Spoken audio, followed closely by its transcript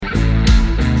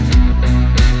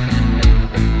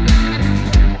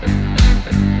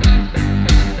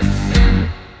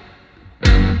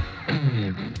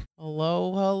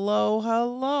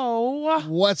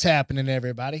What's happening,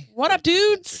 everybody? What up,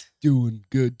 dudes? Doing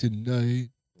good tonight.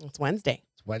 It's Wednesday.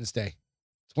 It's Wednesday.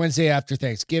 It's Wednesday after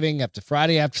Thanksgiving, after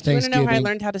Friday after You want to Thanksgiving. know how I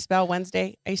learned how to spell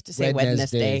Wednesday? I used to say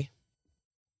Wednesday.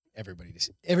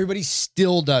 Everybody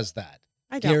still does that.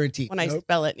 I don't. Guaranteed. When I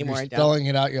spell it anymore, You're I don't. spelling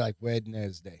it out, you're like,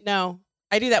 Wednesday. No.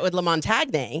 I do that with La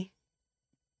Montagne.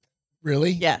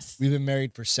 Really? Yes. We've been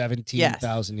married for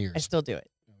 17,000 years. I still do it.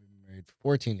 We've been married for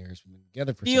 14 years. We've been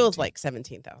together for Feels 17. like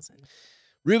 17,000.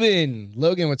 Ruben,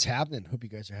 Logan, what's happening? Hope you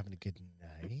guys are having a good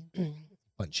night.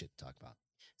 Fun shit to talk about.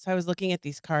 So I was looking at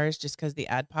these cars just because the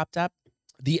ad popped up.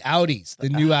 The Audis, the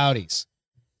new Audis.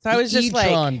 So I was just like,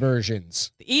 e-tron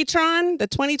versions. The e-tron, the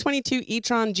 2022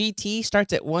 e-tron GT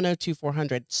starts at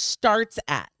 102,400. Starts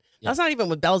at. Yeah. That's not even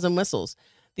with bells and whistles.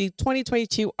 The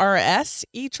 2022 RS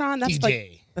e-tron, that's DJ.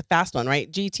 like the fast one,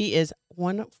 right? GT is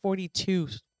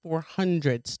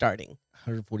 142,400 starting.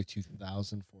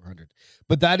 142,400.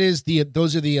 But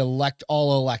those are the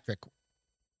all electric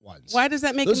ones. Why does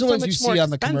that make those them are so ones much you see more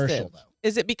on the expensive? commercial though?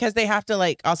 Is it because they have to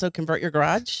like also convert your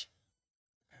garage?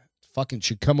 Fucking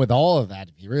should come with all of that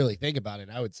if you really think about it,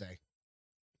 I would say.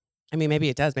 I mean, maybe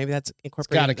it does. Maybe that's It's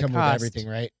incorporated. got to in the come with cost everything,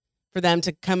 right? for them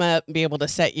to come up and be able to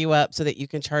set you up so that you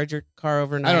can charge your car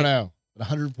overnight. I don't know. But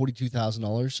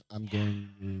 $142,000, I'm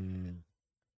going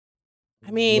I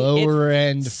mean, lower it's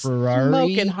end Ferrari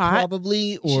smoking hot. probably,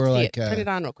 You should or see like it. Turn it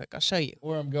on real quick. I'll show you.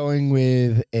 or I'm going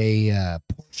with a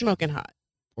Smoking hot.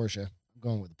 Porsche. I'm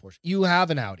going with a Porsche. You have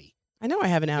an Audi. I know I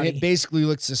have an And Audi. it basically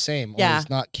looks the same. Yeah. Only it's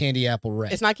not candy apple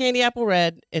red. It's not candy apple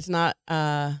red. It's not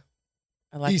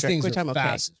electric, These things which are I'm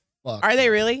fast okay. as fuck. Are they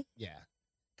really? Yeah.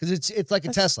 Because it's like a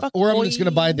Let's Tesla. fuck Or I'm just going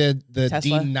to buy boy. the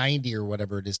Tesla. D90 or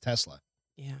whatever it is, Tesla.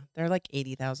 Yeah, they're like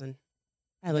 80,000.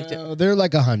 I looked at. No, they're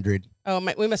like 100. Oh,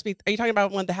 we must be. Are you talking about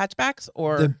one of the hatchbacks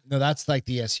or No, that's like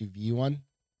the SUV one.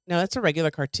 no? That's a regular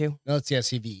car too. No, it's the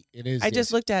SUV. It is. I the just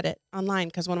SUV. looked at it online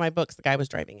because one of my books, the guy was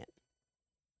driving it.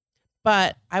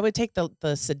 But I would take the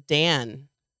sedan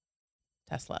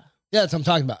Tesla. Yeah, that's what I'm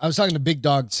talking about. I was talking to Big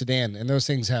Dog Sedan, and those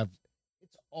things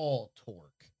it's all torque.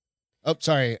 Oh,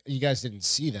 sorry. You guys didn't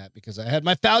see that because I had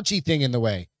my Fauci thing in the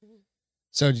way.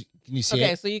 So can you see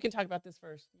Okay, it? so you can talk about this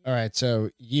first. All right. So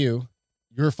your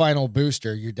final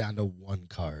booster, you're down to one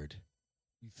card.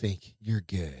 You think you're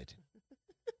good.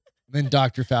 Then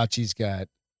Dr. Fauci's got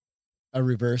a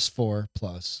reverse 4+,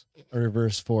 a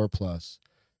reverse 4+,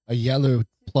 a yellow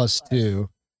 +2,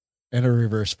 and a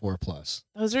reverse 4+.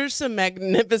 Those are some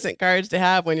magnificent cards to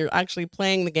have when you're actually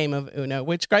playing the game of Uno,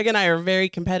 which Greg and I are very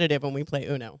competitive when we play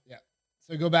Uno. Yeah.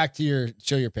 So go back to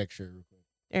show your picture.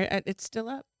 It's still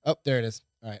up. Oh, there it is.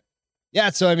 All right. Yeah.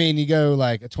 So, I mean, you go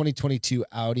like a 2022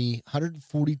 Audi,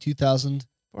 142,000,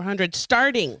 400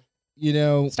 starting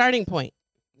point.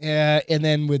 Yeah. And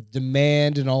then with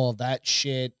demand and all of that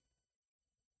shit.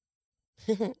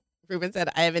 Ruben said,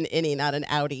 I have an innie, not an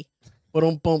Audi.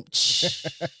 Boom.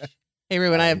 Hey,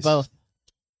 Ruben, I have Nice. both.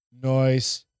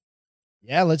 Nice.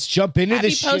 Yeah. Let's jump into Happy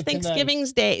this shit tonight.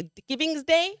 Thanksgiving's Day. Thanksgiving's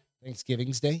Day?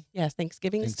 Thanksgiving's Day. Yes,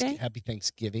 Thanksgiving's Day. Happy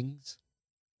Thanksgivings.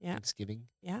 Yeah. Thanksgiving.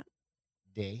 Yeah.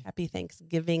 Day. Happy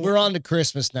Thanksgiving We're on to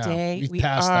Christmas now. Day. We've We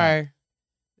passed are. that.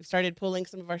 We started pulling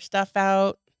some of our stuff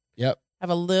out. Yep. Have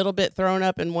a little bit thrown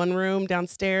up in one room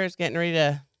downstairs, getting ready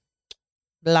to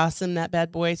blossom that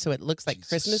bad boy so it looks like Jesus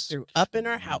Christmas threw up in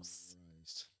our house.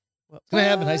 Christ. What? It's gonna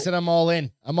happen. I said I'm all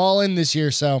in. I'm all in this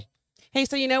year. So Hey,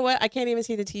 so you know what? I can't even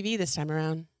see the TV this time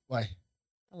around. why?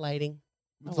 The lighting.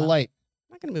 Move Oh, the well. light.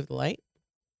 I'm not going to move the light.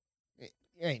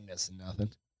 You ain't missing nothing.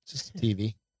 It's just a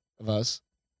TV of us.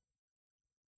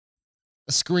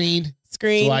 A screen.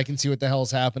 Screen. So I can see what the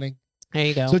hell's happening. There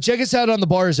you go. So check us out on The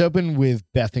Bar is Open with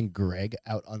Beth and Greg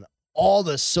out on all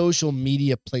the social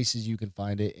media places you can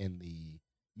find it, in the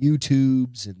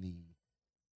YouTubes and the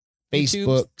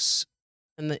Facebooks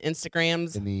and the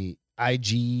Instagrams. and the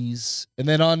IGs, and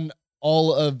then on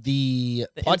all of the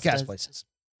The podcast Instas. places.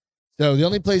 So the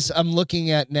only place I'm looking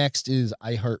at next is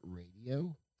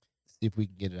iHeartRadio. See if we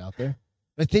can get it out there.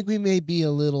 But I think we may be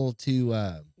a little too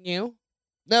New?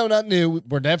 no, not new.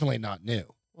 We're definitely not new.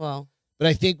 Well, But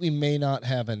I think we may not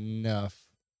have enough,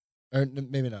 or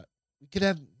maybe not. We could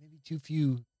have maybe too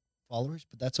few followers,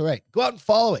 but that's all right. Go out and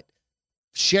follow it.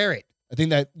 Share it. I think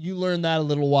that you learned that a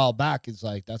little while back. Is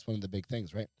like, that's one of the big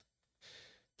things, right?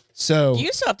 So,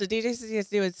 you still have to, DJ says he has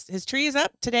to do his tree is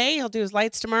up today. He'll do his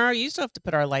lights tomorrow. You still have to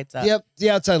put our lights up. yep, the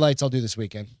outside lights I'll do this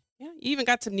weekend. Yeah, you even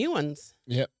got some new ones.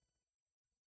 Yep.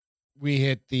 We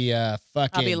hit the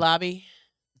fucking. Hobby Lobby.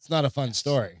 It's not a fun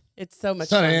story. It's so much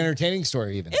It's not fun. an entertaining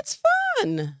story, even. It's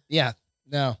fun. Yeah,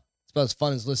 no. It's about as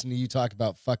fun as listening to you talk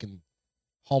about fucking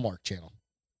Hallmark Channel.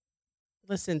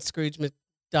 Listen, Scrooge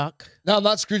McDuck. No, I'm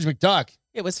not Scrooge McDuck.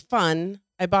 It was fun.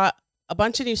 I bought a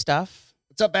bunch of new stuff.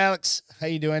 What's up, Alex? How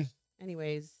you doing?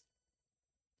 Anyways.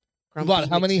 You bought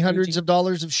how many hundreds of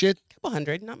dollars of shit? A couple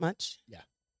hundred, not much. Yeah.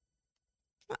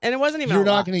 And it wasn't even You're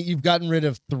not going to, you've gotten rid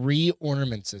of 3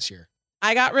 ornaments this year.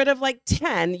 I got rid of like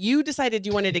 10. You decided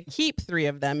you wanted to keep 3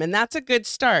 of them, and that's a good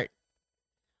start.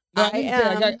 No,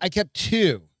 I kept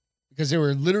 2 because they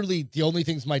were literally the only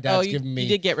things my dad's given me. You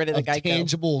did get rid of the gecko.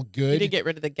 Tangible good. You did get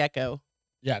rid of the gecko.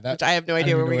 Yeah. Which I have no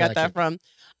idea where we got that from.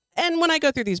 And when I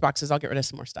go through these boxes, I'll get rid of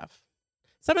some more stuff.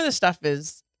 Some of the stuff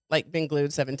is like been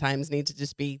glued 7 times, needs to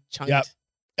just be chunked. Yep.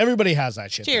 Everybody has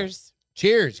that shit. Cheers. Though.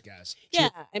 Cheers, guys. Yeah.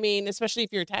 I mean, especially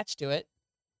if you're attached to it.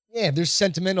 Yeah, there's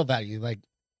sentimental value. Like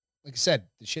I said,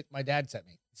 the shit my dad sent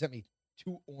me. He sent me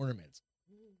 2 ornaments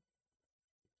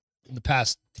in the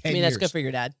past 10 years. That's good for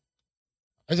your dad.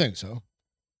 I think so.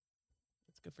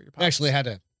 That's good for your pops. I actually had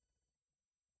to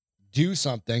do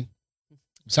something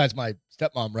besides my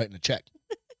stepmom writing a check,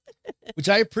 which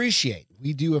I appreciate.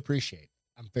 We do appreciate.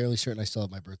 I'm fairly certain I still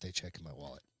have my birthday check in my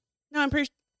wallet. No, I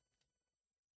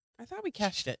thought we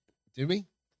cashed it. Did we?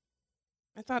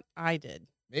 I thought I did.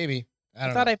 Maybe.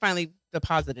 I thought I finally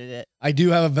deposited it. I do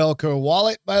have a Velcro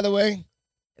wallet, by the way.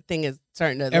 The thing is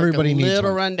starting to Everybody look a needs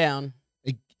little one. rundown.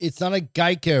 It's not a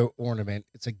Geico ornament.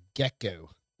 It's a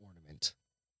gecko ornament.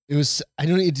 It was, I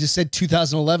don't know, it just said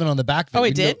 2011 on the back of it. Oh,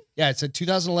 it did? Yeah, it said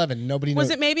 2011. Nobody knows.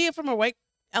 Was it maybe from a white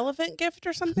elephant gift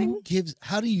or something?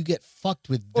 How do you get fucked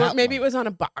with that? Or maybe one? it was on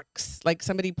a box. Like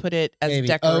somebody put it as Maybe.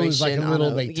 decoration. Oh, it was like a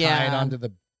little, they tied onto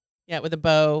the. Yeah, with a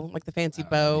bow, like the fancy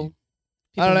bow.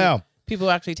 I don't know. People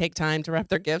actually take time to wrap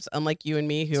their gifts, unlike you and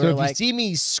me, who So are if like. you see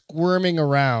me squirming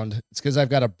around, it's because I've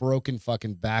got a broken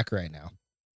fucking back right now.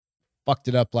 Fucked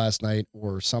it up last night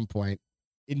or some point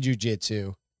in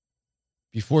jujitsu.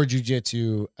 Before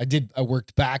jujitsu, I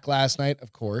worked back last night,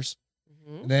 of course.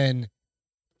 Mhm. And then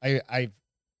I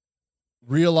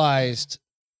realized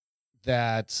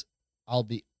that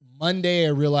Monday, I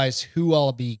realized who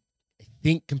I'll be, I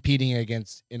think, competing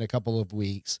against in a couple of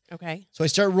weeks. Okay. So I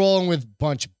start rolling with a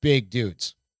bunch of big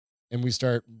dudes. And we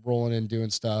start rolling and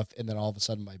doing stuff. And then all of a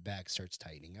sudden my back starts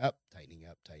tightening up.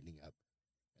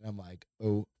 And I'm like,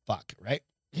 oh, fuck, right?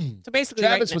 So basically,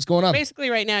 Travis, what's going on? Basically,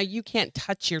 right now, you can't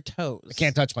touch your toes. I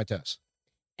can't touch my toes.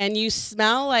 And you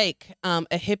smell like a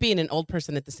hippie and an old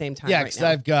person at the same time. Yeah, right because now.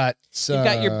 I've got You've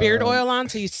got your beard oil on,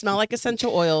 so you smell like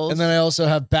essential oils. And then I also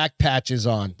have back patches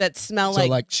on. That smell So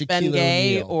like Shaquille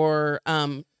Bengay O'Neal. or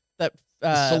that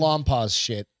Salon pause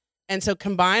shit. And so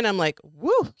combined, I'm like,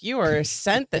 woo, you are a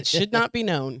scent that should not be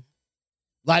known.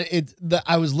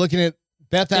 I was looking at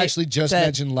Beth actually just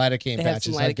mentioned lidocaine they have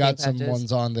some patches. I've got lidocaine some patches.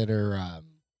 ones on that are what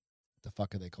the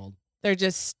fuck are they called? They're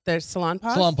salon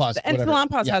paws. Salon paws, And whatever. salon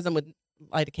paws Yeah. has them with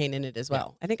lidocaine in it as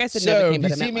well. I think I said So Novocaine, if but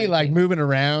you I see meant me like lidocaine. moving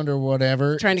around or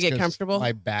whatever, Trying to it's get 'cause comfortable?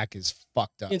 my back is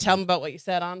fucked up. You can tell them about what you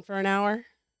sat on for an hour.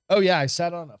 Oh yeah, I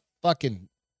sat on a fucking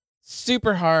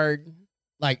Super hard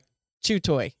like chew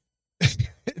toy.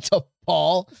 it's a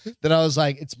ball that I was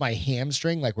like, it's my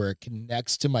hamstring, like where it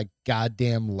connects to my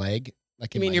goddamn leg.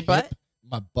 Like You in mean my your hip, butt?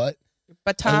 My butt.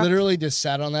 But I literally just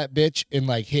sat on that bitch and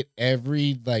like hit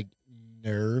every like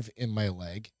nerve in my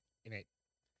leg. And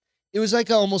it was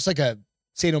like almost like a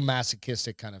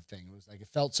sadomasochistic kind of thing. It was like, it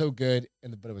felt so good,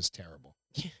 but it was terrible.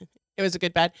 it was a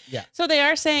good bad. Yeah. So they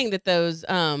are saying that those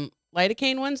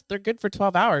lidocaine ones, they're good for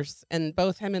 12 hours. And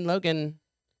both him and Logan.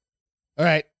 All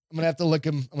right. I'm going to have to look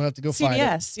him. I'm going to have to go find it.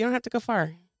 CVS. You don't have to go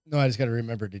far. No, I just got to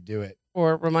remember to do it.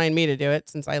 Or remind me to do it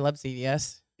since I love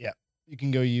CVS. You can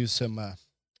go use some. And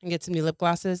get some new lip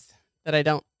glosses that I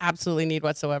don't absolutely need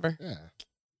whatsoever. Yeah.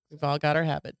 We've all got our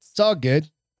habits. It's all good.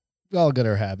 We all got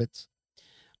our habits.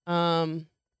 What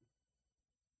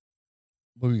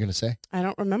were you going to say? I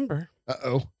don't remember.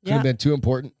 Uh-oh. Could Yeah. have been too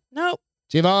important. Nope.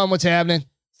 Javon, what's happening?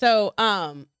 So,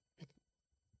 are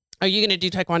you going to do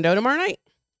Taekwondo tomorrow night?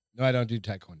 No, I don't do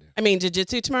Taekwondo. I mean,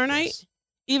 jiu-jitsu tomorrow night? Yes.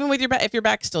 Even with your back, if your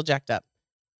back's still jacked up?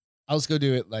 I'll just go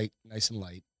do it like nice and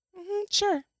light.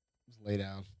 Sure. Just lay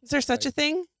down. Is there such a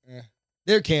thing?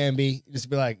 There can be. Just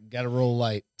be like, got to roll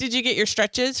light. Did you get your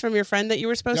stretches from your friend that you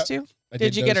were supposed to? I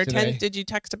Did you get those our today. 10? Did you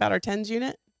text about our 10s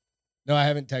unit? No, I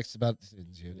haven't texted about this. Let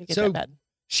me get So that bad.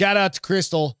 shout out to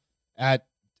Crystal at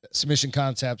Submission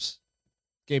Concepts.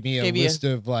 Gave me a Gave you list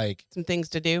of like Some things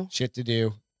to do. shit to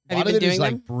do. Have A lot you of been it is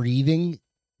doing like breathing,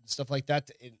 stuff like that.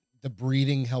 The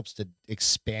breathing helps to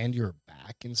expand your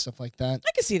back and stuff like that.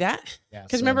 I can see that. Yeah.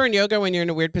 Because remember in yoga, when you're in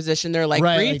a weird position, they're like,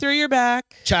 Right, breathe like through your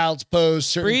back. child's pose,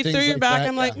 certain Breathe things through your like back. that,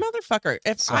 I'm like, yeah. motherfucker,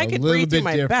 if So I a could little breathe through bit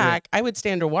my different. back, I would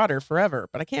stay underwater forever,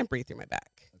 but I can't breathe through my back.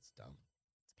 That's dumb.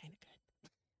 It's kind of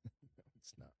good.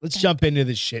 It's not. Let's jump into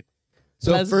this shit.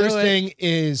 So Let's first do it. thing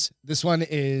is this one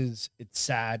is it's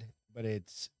sad, but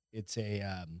it's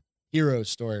a hero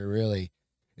story, really,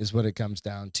 is what it comes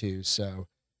down to. So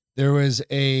there was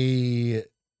a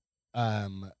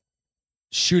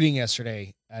shooting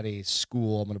yesterday at a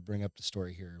school. I'm going to bring up the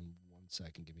story here in 1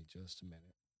 second. Give me just a minute.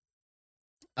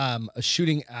 A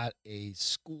shooting at a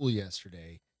school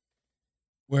yesterday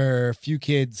where a few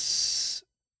kids,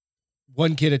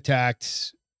 one kid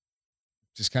attacked,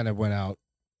 just kind of went out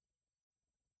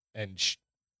and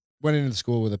went into the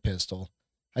school with a pistol.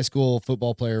 High school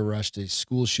football player rushed a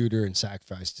school shooter and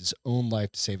sacrificed his own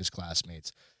life to save his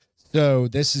classmates. So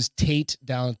this is Tate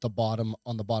down at the bottom,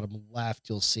 on the bottom left,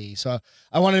 you'll see. So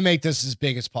I wanted to make this as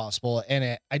big as possible,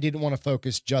 and I didn't want to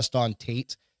focus just on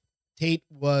Tate. Tate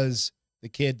was the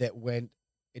kid that went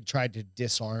and tried to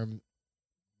disarm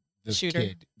the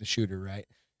shooter, right?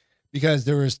 Because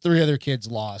there was 3 other kids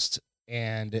lost,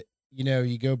 and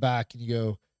you go back and you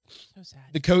go, so sad.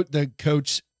 The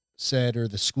coach said, or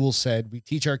the school said, we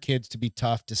teach our kids to be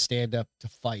tough, to stand up, to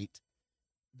fight.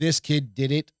 This kid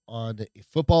did it on a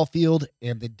football field,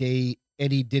 and he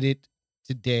did it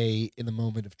today in the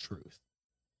moment of truth.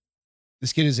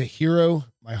 This kid is a hero.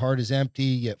 My heart is empty,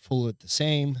 yet full of the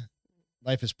same.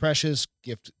 Life is precious.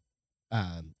 Gift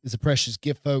is a precious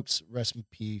gift, folks. Rest in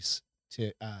peace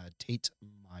to Tate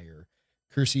Meyer.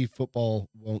 Kersey football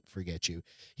won't forget you.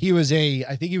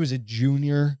 I think he was a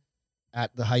junior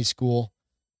at the high school.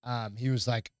 He was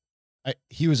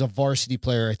a varsity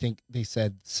player. I think they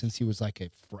said since he was like a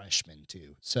freshman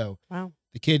too. So wow,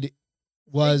 the kid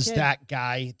was that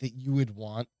guy that you would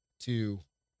want to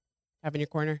have in your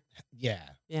corner. Yeah.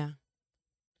 Yeah.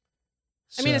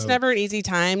 I mean, it's never an easy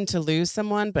time to lose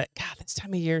someone, but God, this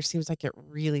time of year seems like it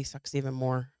really sucks even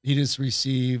more. He just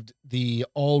received the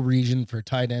all region for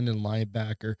tight end and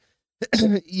linebacker.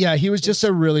 Yeah, he was just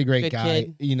a really great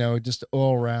guy, kid. Just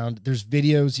all around. There's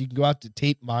videos. You can go out to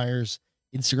Tate Meyer's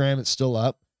Instagram. It's still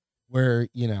up where,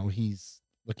 he's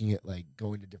looking at like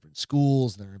going to different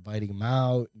schools and they're inviting him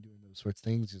out and doing those sorts of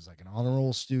things. He's like an honor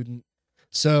roll student.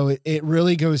 So it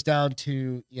really goes down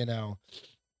to,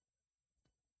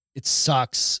 it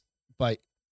sucks, but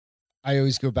I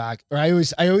always go back, or I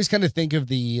always kind of think of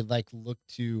the, like, look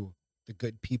to the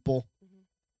good people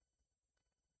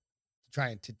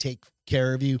trying to take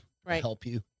care of you, right, to help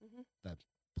you, the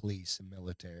police and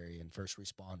military and first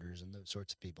responders and those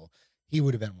sorts of people. He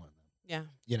would have been one of them.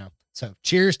 Yeah. So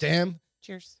cheers to him.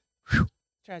 Cheers. Whew.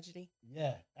 Tragedy.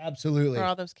 Yeah, absolutely. For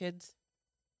all those kids.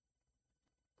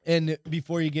 And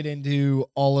before you get into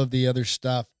all of the other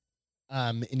stuff,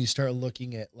 and you start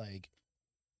looking at like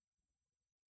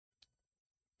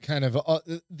kind of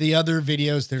the other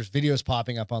videos, there's videos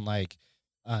popping up on like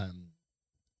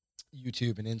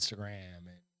YouTube and Instagram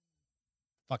and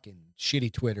fucking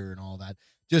shitty Twitter and all that.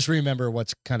 Just remember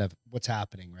what's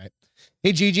happening, right?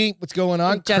 Hey, Gigi, what's going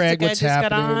on? Jessica, Craig, what's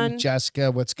happening? Jessica,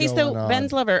 what's going on? So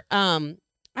Ben's lover.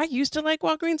 I used to like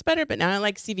Walgreens better, but now I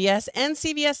like CVS, and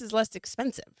CVS is less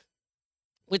expensive,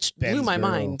 which blew my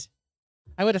mind.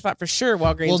 I would have thought for sure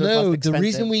Walgreens was less expensive. The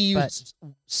reason we use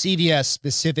CVS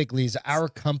specifically is our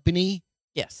company.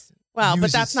 Yes. Well,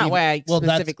 but that's not why I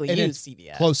specifically use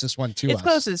CVS. Closest one to us. It's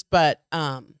closest, but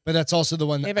that's also the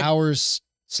one that ours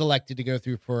selected to go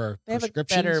through for our prescriptions.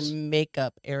 They have a better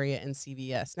makeup area in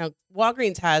CVS. Now,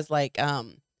 Walgreens has like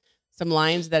some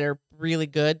lines that are really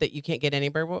good that you can't get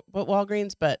anywhere but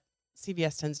Walgreens, but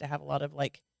CVS tends to have a lot of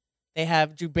like, they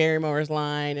have Drew Barrymore's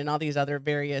line and all these other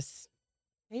various.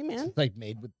 Hey, man. It's like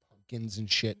made with pumpkins and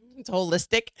shit. It's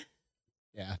holistic.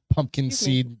 Yeah. Pumpkin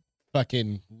seed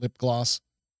fucking lip gloss.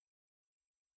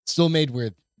 Still made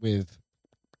with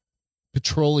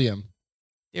petroleum.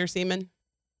 Deer semen.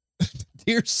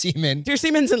 Deer semen. Deer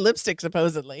semen's in lipstick,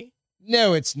 supposedly.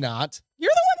 No, it's not. You're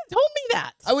the one that told me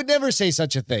that. I would never say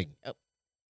such a thing. Oh.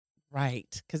 Right.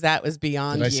 Because that was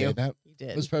beyond you. Did I say that? You did.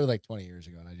 It was probably like 20 years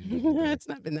ago. And I didn't. It's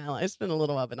not been that long. It's been a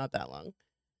little while, but not that long.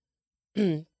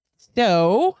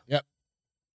 So. Yep.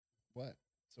 What?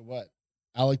 So what?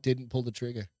 Alec didn't pull the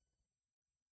trigger.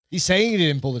 He's saying he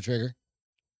didn't pull the trigger.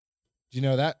 Do you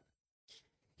know that?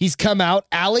 He's come out.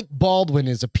 Alec Baldwin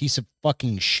is a piece of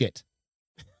fucking shit.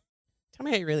 Tell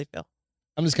me how you really feel.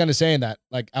 I'm just kind of saying that,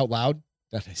 like, out loud.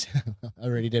 That I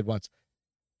already did once.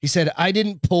 He said, I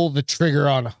didn't pull the trigger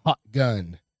on Hot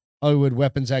Gun. Hollywood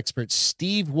weapons expert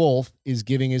Steve Wolf is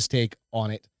giving his take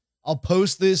on it. I'll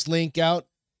post this link out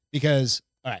because,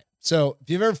 all right, so if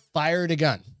you've ever fired a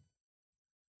gun,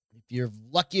 if you're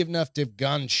lucky enough to have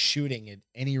gone shooting at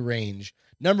any range,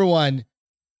 number one,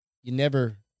 you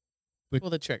never put pull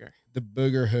the trigger, the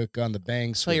booger hook on the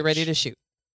bang switch. Until you're ready to shoot.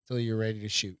 Until you're ready to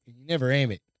shoot. And you never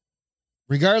aim it,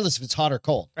 regardless if it's hot or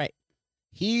cold. Right.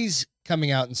 He's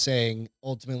coming out and saying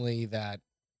ultimately that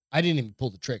I didn't even pull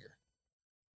the trigger.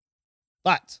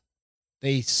 But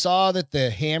They saw that the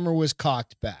hammer was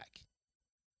cocked back.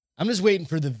 I'm just waiting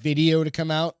for the video to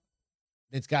come out.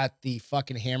 It's got the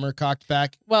fucking hammer cocked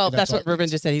back. Well, that's what Ruben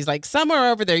just said. He's like,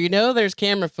 somewhere over there, there's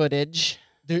camera footage.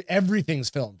 Everything's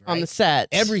filmed, right? On the set.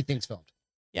 Everything's filmed.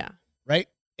 Yeah. Right?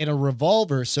 In a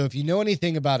revolver, so if you know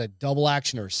anything about a double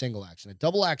action or a single action, a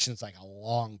double action is like a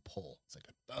long pull. It's like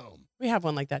a boom. We have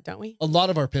one like that, don't we? A lot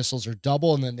of our pistols are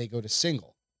double and then they go to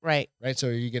single. Right. Right? So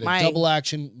you get a double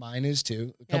action. Mine is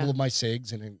too. A couple of my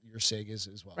SIGs and your SIG is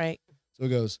as well. Right. So it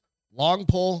goes long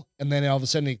pull and then all of a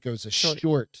sudden it goes a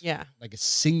short. Yeah. Like a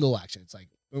single action. It's like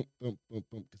boom, boom, boom,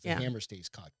 boom. Because the hammer stays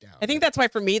cocked down. I think that's why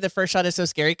for me, the first shot is so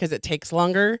scary because it takes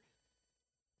longer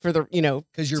for the,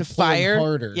 because you're to fire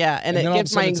harder. Yeah. And it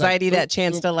gives my anxiety that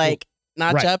chance to like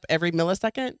notch up every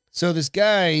millisecond. So this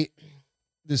guy,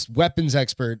 this weapons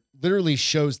expert, literally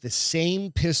shows the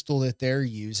same pistol that they're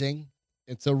using.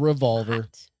 It's a revolver.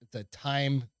 What? It's a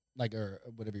time, like, or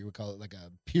whatever you would call it, like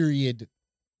a period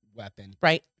weapon.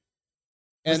 Right.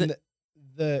 And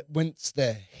once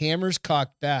the hammer's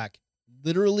cocked back,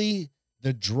 literally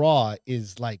the draw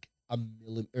is like a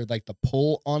millimeter, or like the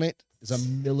pull on it is a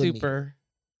millimeter. Super.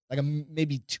 Like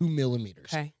maybe 2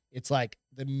 millimeters. Okay. It's like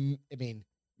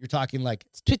you're talking like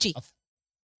it's twitchy.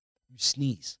 You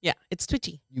sneeze. Yeah, it's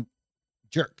twitchy. You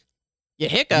jerk. You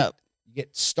hiccup. You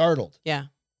get startled. Yeah.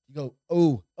 You go,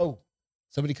 oh.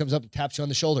 Somebody comes up and taps you on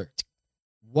the shoulder.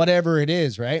 Whatever it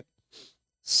is, right?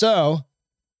 So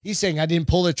he's saying, I didn't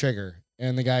pull the trigger.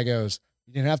 And the guy goes,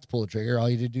 you didn't have to pull the trigger. All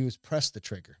you had to do is press the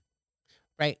trigger.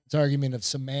 Right. It's an argument of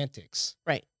semantics.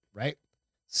 Right. Right?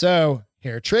 So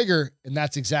hair trigger, and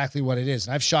that's exactly what it is.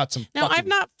 And I've shot some. Now, I've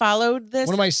not followed this.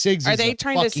 One of my SIGs Are is they a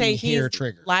trying to say hair he's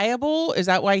trigger. liable? Is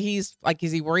that why he's like,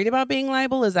 is he worried about being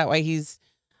liable? Is that why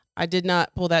I did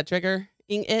not pull that trigger?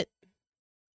 It?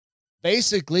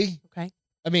 Basically. Okay.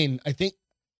 I mean, I think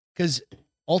because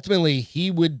ultimately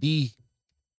he's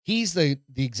the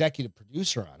executive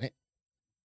producer on it.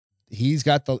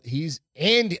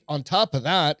 And on top of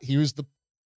that, he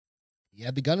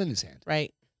had the gun in his hand.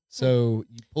 Right. So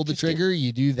you pull the trigger,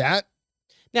 you do that.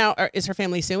 Now, is her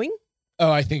family suing? Oh,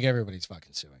 I think everybody's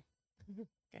fucking suing.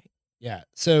 Okay. Yeah.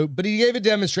 So, but he gave a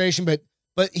demonstration, but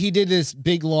he did this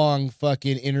big, long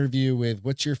fucking interview with,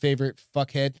 what's your favorite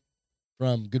fuckhead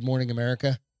from Good Morning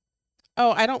America?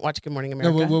 Oh, I don't watch Good Morning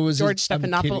America. No, what was George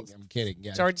Stephanopoulos? I'm kidding.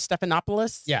 Yeah. George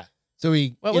Stephanopoulos? Yeah. So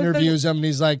he interviews him and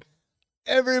he's like,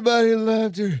 everybody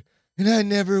loved her and I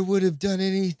never would have done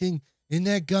anything. And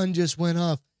that gun just went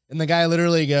off. And the guy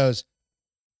literally goes,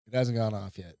 it hasn't gone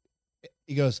off yet.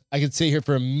 He goes, I could sit here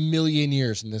for 1,000,000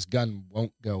 years and this gun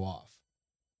won't go off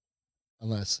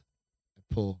unless I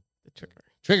pull the trigger.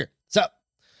 So,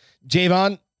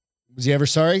 Javon, was he ever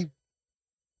sorry?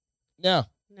 No.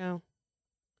 I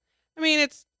mean,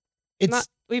 it's not.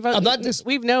 We've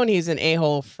known he's an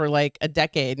a-hole for like a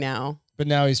decade now. But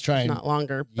now he's trying. Not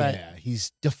longer. But yeah,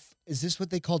 is this what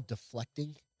they call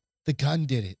deflecting? The gun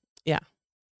did it. Yeah.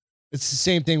 It's the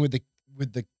same thing with the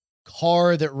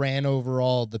car that ran over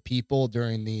all the people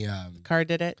during the car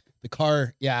did it. The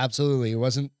car, yeah, absolutely. It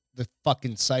wasn't the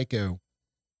fucking psycho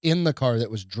in the car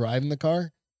that was driving the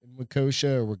car in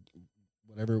Waukesha or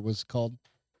whatever it was called.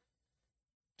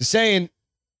 Just saying,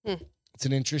 It's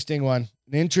an interesting one.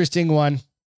 What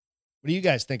do you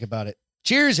guys think about it?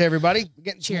 Cheers, everybody. We're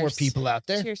getting some more people out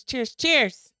there. Cheers.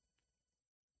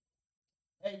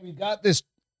 Hey, we've got this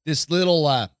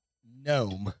little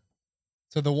gnome.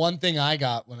 So the one thing I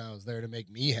got when I was there to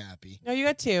make me happy. No, you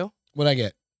got two. What'd I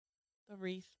get? The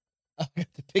wreath. I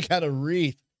got to pick out a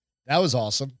wreath. That was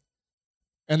awesome.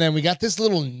 And then we got this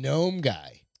little gnome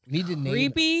guy. We need to name him.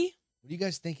 Creepy. What do you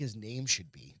guys think his name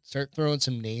should be? Start throwing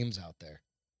some names out there.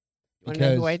 You want to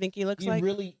know who I think he looks like? He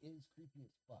really is creepy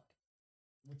as fuck.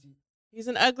 He's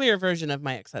an uglier version of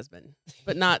my ex-husband,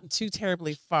 but not too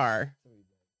terribly far.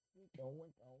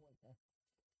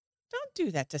 Don't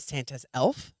do that to Santa's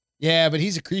elf. Yeah, but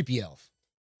he's a creepy elf.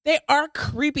 They are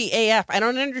creepy AF. I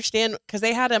don't understand because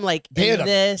they had him like they in had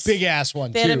this a big ass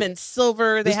one. They had him in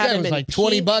silver. This they had guy him was in like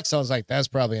pink. $20. I was like, that's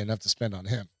probably enough to spend on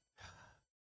him.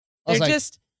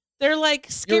 They're like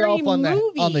scary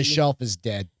movie. On the shelf is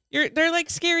dead. They're like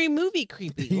scary movie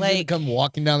creepy. He's like gonna come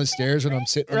walking down the stairs when I'm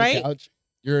sitting on the couch.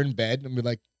 You're in bed and be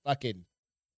like, fucking.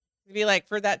 Be like,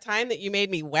 for that time that you made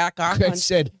me whack off. Greg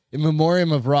said, in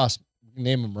memoriam of Ross.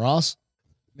 Name him Ross.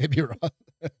 Maybe Ross.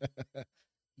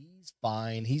 He's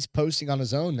fine. He's posting on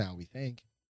his own now, we think.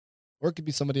 Or it could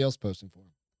be somebody else posting for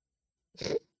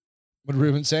him. What did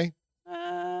Ruben say?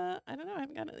 I don't know. I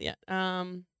haven't got it yet.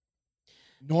 Norm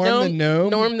the Gnome.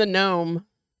 Norm the Gnome.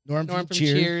 Norm from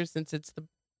Cheers, since it's the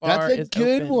bar. That's a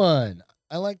good one.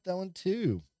 I like that one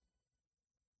too.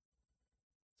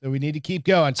 So we need to keep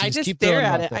going. So I just keep stare throwing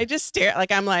him at out it. there. I just stare.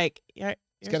 Like I'm like, It's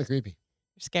you're kind of creepy.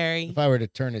 scary. If I were to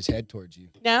turn his head towards you.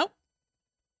 No,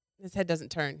 his head doesn't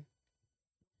turn.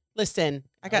 Listen,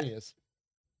 I got. There he is.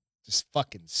 Just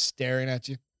fucking staring at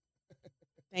you.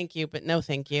 Thank you, but no,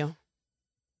 thank you.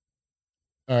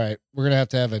 All right, we're gonna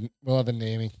have we'll have a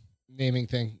naming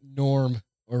thing. Norm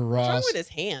or Ross. What's wrong with his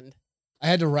hand? I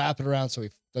had to wrap it around so he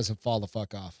doesn't fall the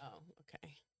fuck off. Oh,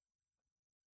 okay.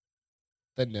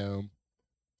 The gnome.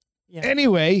 Yeah.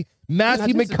 Anyway,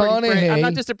 Matthew McConaughey. I'm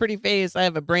not just a pretty face. I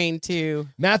have a brain too.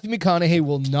 Matthew McConaughey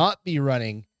will not be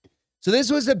running. So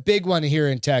this was a big one here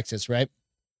in Texas, right?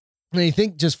 And I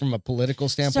think just from a political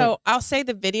standpoint. So I'll say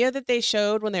the video that they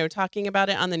showed when they were talking about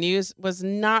it on the news was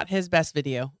not his best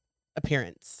video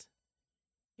appearance.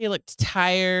 He looked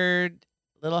tired,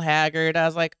 a little haggard. I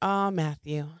was like, oh,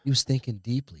 Matthew. He was thinking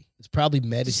deeply. He was probably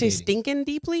meditating. Did you say stinking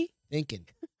deeply? Thinking.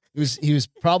 He was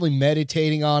probably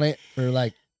meditating on it for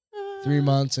like 3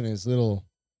 months in his little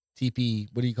teepee.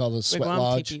 What do you call those? Sweat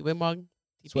lodge? Teepee, wigwam,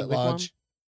 Sweat lodge.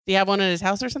 Do you have one at his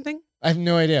house or something? I have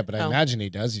no idea, but I imagine he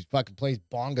does. He fucking plays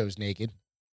bongos naked.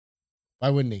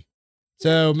 Why wouldn't he?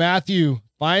 So Matthew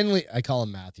finally, I call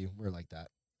him Matthew. We're like that.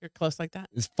 You're close like that?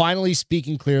 Is finally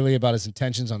speaking clearly about his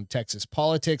intentions on Texas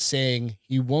politics, saying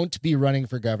he won't be running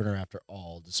for governor after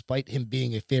all, despite him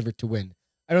being a favorite to win.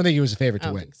 I don't think he was a favorite I to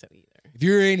don't win. think so either.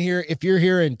 If you're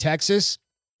here in Texas,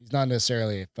 he's not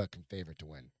necessarily a fucking favorite to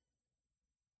win.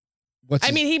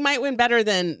 He might win better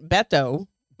than Beto.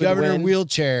 Governor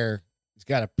Wheelchair? He's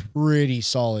got a pretty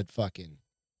solid fucking.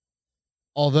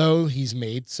 Although he's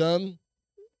made some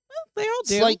they all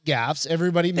do. slight gaffes.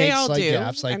 Everybody makes slight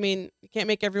gaffes. Like, you can't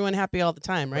make everyone happy all the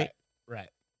time, right? Right.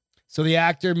 So the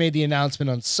actor made the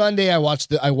announcement on Sunday. I watched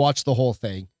the whole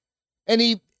thing, and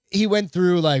he went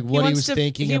through like what he was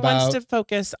thinking about. He wants to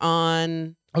focus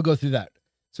on. I'll go through that.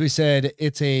 So he said,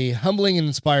 it's a humbling and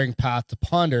inspiring path to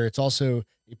ponder. It's also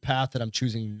a path that I'm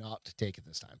choosing not to take at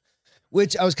this time,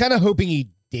 which I was kind of hoping he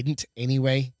didn't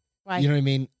anyway. Why? You know what I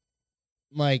mean?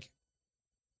 Like,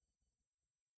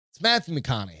 it's Matthew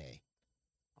McConaughey.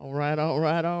 All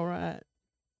right.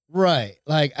 Right.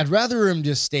 Like, I'd rather him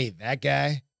just stay that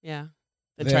guy. Yeah.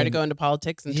 Than try to go into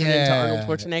politics and turn into Arnold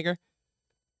Schwarzenegger.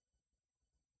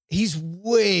 He's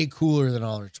way cooler than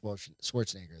Arnold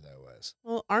Schwarzenegger, though, was.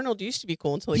 Well, Arnold used to be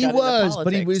cool until he got into politics.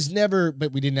 But he was never,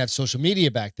 but we didn't have social media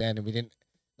back then, and we didn't,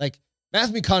 like,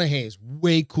 Matthew McConaughey is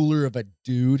way cooler of a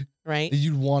dude. Right. That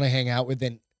you'd want to hang out with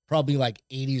than probably like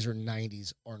 80s or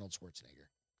 90s Arnold Schwarzenegger.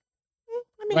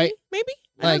 Maybe.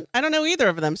 I don't know either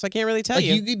of them, so I can't really tell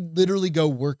you. You could literally go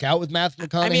work out with Matthew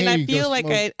McConaughey. I feel like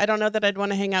I don't know that I'd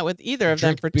want to hang out with either of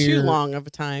them for too long of a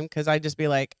time because I'd just be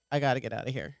like, I got to get out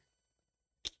of here.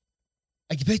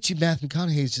 I bet you Matthew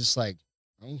McConaughey is just like,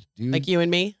 oh, dude. Like you and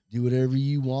me? Do whatever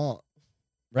you want.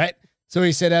 Right? So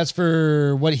he said, as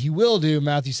for what he will do,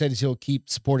 Matthew said he'll keep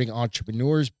supporting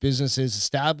entrepreneurs, businesses,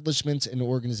 establishments, and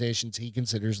organizations he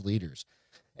considers leaders,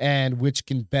 and which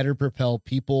can better propel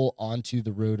people onto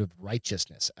the road of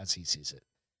righteousness, as he sees it,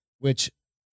 which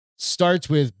starts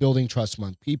with building trust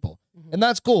among people. Mm-hmm. And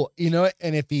that's cool, you know.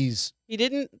 And if he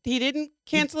didn't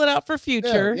cancel it out for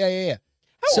future. Yeah.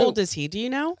 How old is he? Do you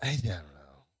know? I don't know.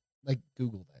 Like,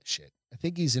 Google that shit. I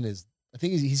think he's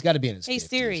got to be in his 50s. Hey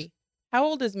Siri, how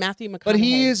old is Matthew McConaughey? But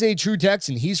he is a true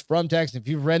Texan. He's from Texas. If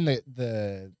you've read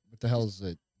the what the hell is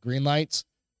it? Green Lights.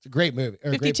 It's a great movie.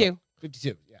 52.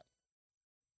 52. Yeah.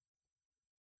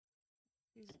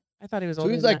 I thought he was older.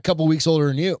 So he's like a couple weeks older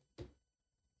than you,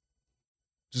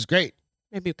 which is great.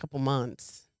 Maybe a couple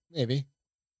months. Maybe.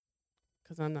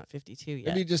 Because I'm not 52 yet.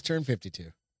 Maybe he just turned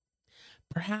 52.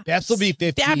 Perhaps. Beth will be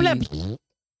 50.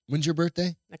 When's your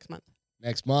birthday?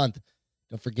 Next month.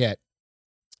 Don't forget.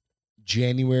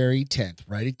 January 10th.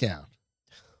 Write it down.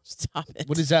 Stop it.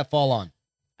 What does that fall on?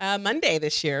 Monday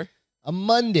this year. A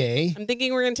Monday? I'm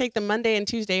thinking we're going to take the Monday and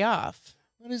Tuesday off.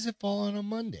 When does it fall on a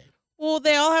Monday? Well,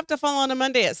 they all have to fall on a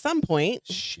Monday at some point.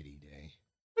 Shitty day.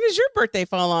 When does your birthday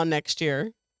fall on next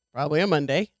year? Probably a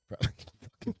Monday.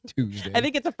 Probably Tuesday. I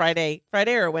think it's a Friday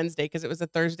or a Wednesday because it was a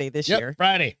Thursday this year.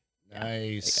 Friday. Yeah,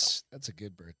 nice. That's a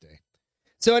good birthday.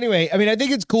 So anyway, I mean, I think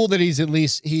it's cool that he at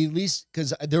least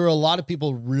because there were a lot of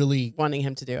people really wanting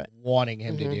him to do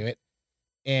it.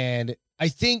 And I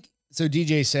think so.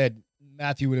 DJ said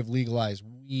Matthew would have legalized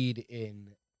weed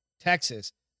in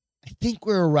Texas. I think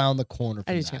we're around the corner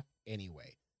from that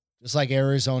anyway. Just like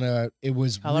Arizona, it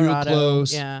was Colorado, real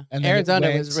close. Yeah, and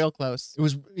Arizona was real close. It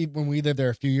was when we lived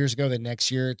there a few years ago. The next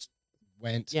year it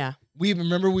went. Yeah, we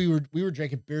were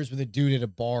drinking beers with a dude at a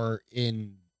bar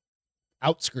in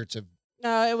outskirts of.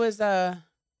 No, it was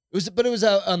It was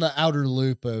out on the outer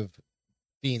loop of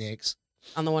Phoenix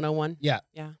on the 101. Yeah,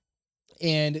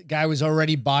 And guy was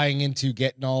already buying into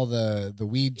getting all the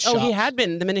weed shops. Oh, he had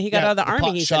been. The minute he got out of the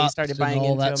army, he said he started buying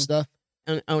all into that them. stuff.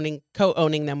 And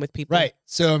co-owning them with people. Right.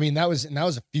 So, I mean, that was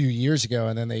a few years ago,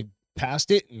 and then they passed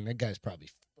it, and that guy's probably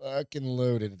fucking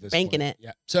loaded at this Banking point. it.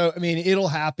 Yeah. So, I mean, it'll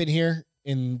happen here,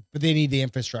 but they need the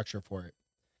infrastructure for it.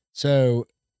 So,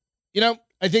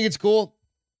 I think it's cool.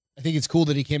 I think it's cool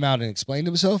that he came out and explained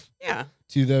himself. Yeah.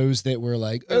 To those that were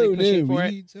like, really oh, no, we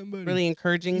need somebody. Really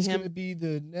encouraging He's him. going to be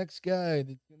the next guy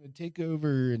that's going to take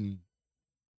over. And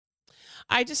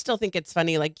I just still think it's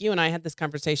funny. Like, you and I had this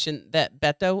conversation that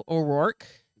Beto O'Rourke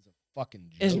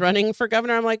is running for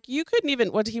governor. I'm like, you couldn't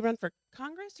even, what did he run for,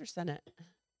 Congress or Senate?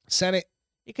 Senate.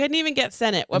 You couldn't even get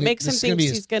Senate. What makes him think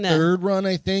he's going to. Third run,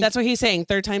 I think. That's what he's saying.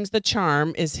 Third time's the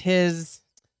charm is his.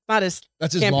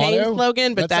 That's his campaign motto?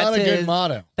 Slogan, but that's not a his good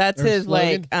motto. That's his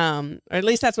slogan. or at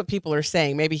least that's what people are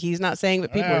saying. Maybe he's not saying,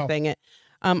 but people are saying it.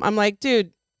 I'm like,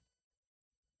 dude,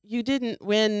 you didn't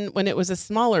win when it was a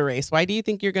smaller race. Why do you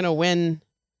think you're going to win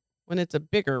when it's a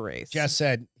bigger race? Jess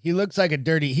said he looks like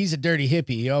he's a dirty hippie.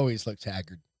 He always looks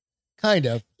haggard. Kind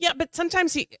of. Yeah, but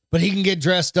sometimes but he can get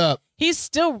dressed up. He's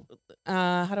still,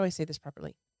 how do I say this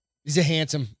properly? He's a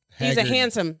handsome bastard.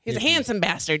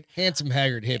 Handsome,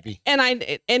 haggard hippie.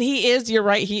 And he is, you're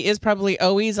right, he is probably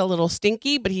always a little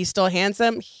stinky, but he's still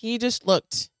handsome. He just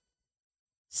looked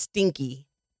stinky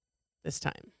this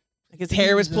time. Like his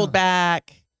hair was pulled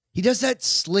back. He does that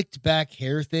slicked back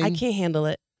hair thing. I can't handle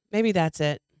it. Maybe that's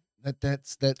it.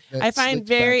 That's I find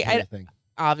very,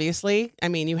 obviously, I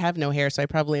mean, you have no hair, so I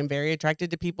probably am very attracted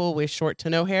to people with short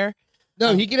to no hair.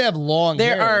 No, he could have long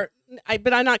hair.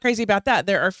 But I'm not crazy about that.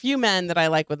 There are few men that I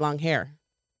like with long hair.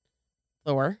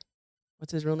 Thor,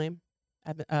 what's his real name?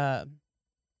 Ewan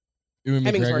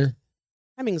McGregor.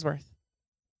 Hemmingsworth.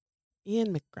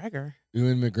 Ian McGregor.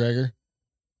 Ewan McGregor.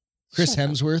 Chris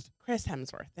Hemsworth. Chris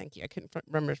Hemsworth. Thank you. I couldn't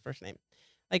remember his first name.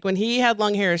 Like when he had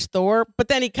long hair as Thor, but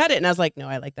then he cut it, and I was like, no,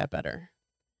 I like that better.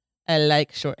 I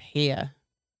like short hair.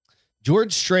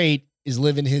 George Strait is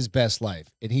living his best life,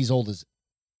 and he's old as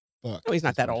fuck. No, he's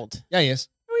not that old. Yeah, he is.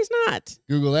 No, he's not.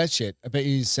 Google that shit. I bet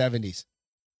he's 70s.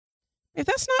 If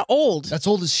that's not old. That's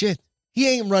old as shit. He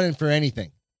ain't running for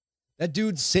anything. That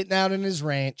dude's sitting out in his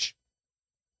ranch,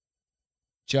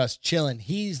 just chilling.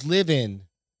 He's living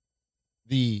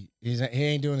he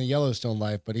ain't doing the Yellowstone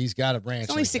life, but he's got a ranch.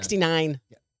 He's only 69.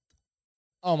 Yeah.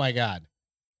 Oh my God.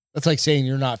 That's like saying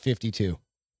you're not 52.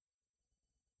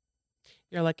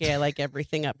 You're lucky I like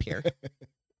everything up here.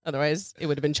 Otherwise, it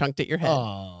would have been chunked at your head.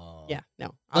 Oh. Yeah,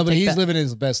 no. No, but he's living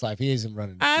his best life. He isn't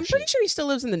running. I'm pretty sure he still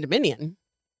lives in the Dominion.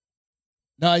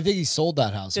 No, I think he sold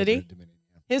that house. Did he? Dominion,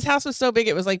 yeah. His house was so big,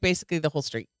 it was like basically the whole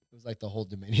street. It was like the whole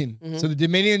Dominion. Mm-hmm. So the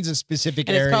Dominion's a specific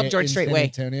and area. It's called George Strait Way.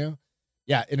 Antonio.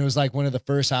 Yeah, and it was like one of the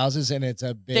first houses, and it's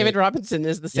a big. David Robinson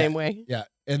is the same way. Yeah,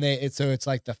 and it's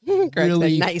like the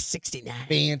really nice 69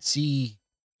 fancy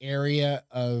area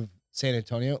of San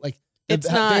Antonio. Like it's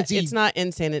not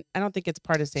in San. I don't think it's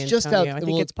part of San Antonio. I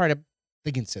think it's part of.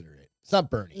 They consider it. It's not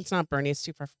Bernie. It's not Bernie. It's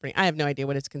too far from Bernie. I have no idea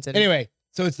what it's considered. Anyway,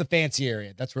 so it's the fancy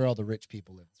area. That's where all the rich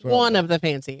people live. One of the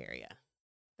fancy area.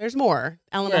 There's more.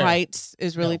 Alamo Heights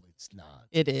is really. No, it's not.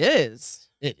 It is.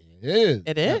 It is.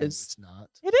 It is. No, it's not.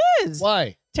 It is.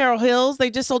 Why? Terrell Hills.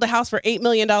 They just sold a house for $8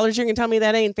 million. You're gonna tell me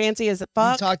that ain't fancy as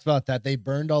fuck? We talked about that. They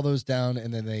burned all those down,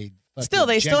 and then they still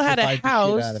had a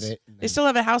house. Out of it, they still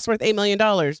have a house worth $8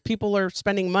 million. People are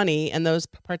spending money in those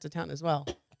parts of town as well.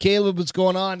 Caleb, what's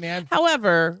going on, man?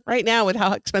 However, right now with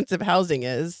how expensive housing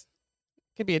is,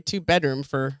 it could be a 2-bedroom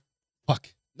for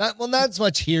not so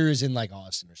much here as in like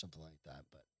Austin or something like that,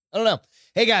 but I don't know.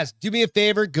 Hey guys, do me a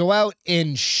favor, go out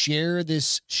and share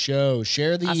this show.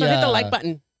 Share the also hit the like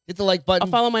button. Hit the like button.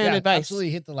 I'll follow my own advice. Absolutely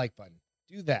hit the like button.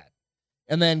 Do that.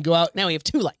 And then go out. Now we have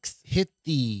 2 likes. Hit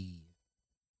the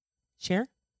share.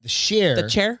 The share. The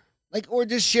chair. Like, or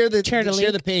just share the share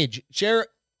the page. Share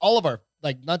all of our,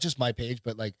 like, not just my page,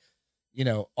 but like,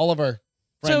 all of our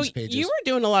friends' pages. So you were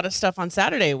doing a lot of stuff on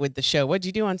Saturday with the show. What'd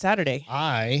you do on Saturday?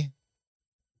 I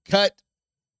cut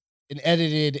and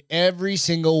edited every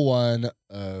single one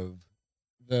of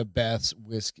the Beth's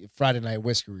Friday night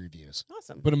whiskey reviews.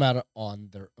 Awesome. Put them out on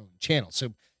their own channel.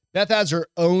 So Beth has her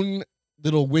own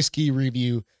little whiskey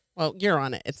review. Well, you're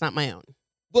on it. It's not my own.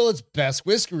 Well, it's Beth's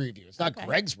whiskey review. It's not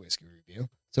Greg's whiskey review.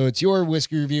 So it's your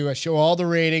whiskey review. I show all the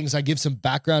ratings. I give some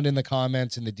background in the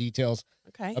comments and the details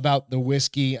about the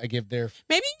whiskey. I give their...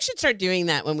 Maybe you should start doing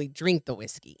that when we drink the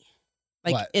whiskey.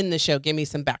 Like in the show, give me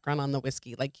some background on the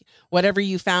whiskey. Like whatever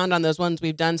you found on those ones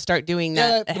we've done, start doing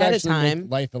that ahead of time.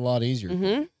 Make life a lot easier.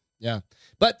 Mm-hmm. Yeah.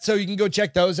 But so you can go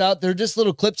check those out. They're just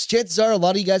little clips. Chances are a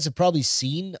lot of you guys have probably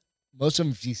seen, most of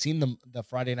them, if you've seen the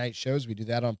Friday night shows, we do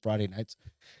that on Friday nights.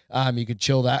 You could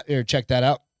chill that or check that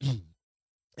out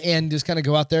and just kind of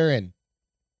go out there and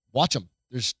watch them.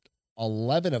 There's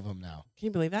 11 of them now. Can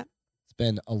you believe that? It's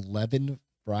been 11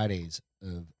 Fridays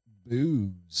of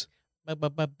booze.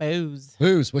 Booze.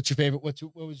 Booze. What's your favorite? What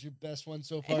was your best one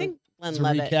so far? I think To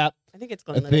Glenlivet. recap, I think it's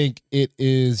I Glenlivet. think it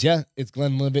is. Yeah, it's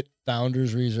Glenlivet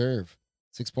Founders Reserve,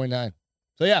 6.9.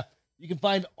 So yeah, you can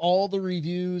find all the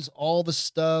reviews, all the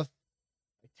stuff.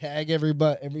 Tag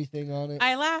everything on it.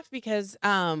 I laugh because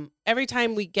every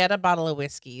time we get a bottle of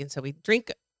whiskey, and so we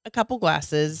drink a couple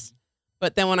glasses,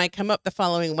 but then when I come up the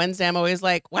following Wednesday, I'm always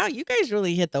like, wow, you guys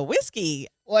really hit the whiskey.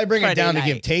 Well, I bring Friday it down to night.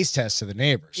 give taste tests to the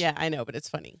neighbors. Yeah, I know, but it's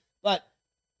funny. But,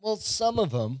 well, some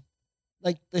of them,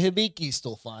 like the Hibiki's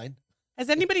still fine. Has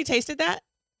anybody tasted that?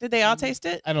 Did they all taste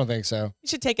it? I don't think so. You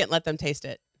should take it and let them taste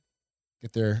it.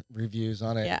 Get their reviews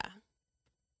on it. Yeah.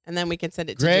 And then we can send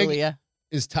it to Greg Julia.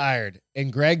 is tired,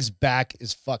 and Greg's back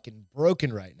is fucking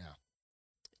broken right now.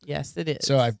 Yes, it is.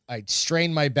 So I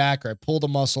strained my back, or I pulled a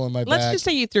muscle in my Let's back. just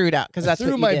say you threw it out because I that's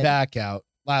threw what you my did. back out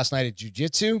last night at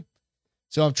jiu-jitsu.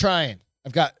 So I'm trying.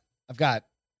 I've got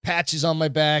patches on my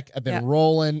back. I've been Yeah.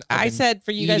 rolling. I said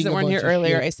for you guys eating that a weren't here bunch of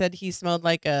earlier, shit. I said he smelled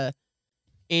like a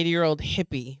 80-year-old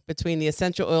hippie between the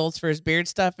essential oils for his beard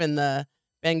stuff and the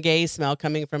Bengay smell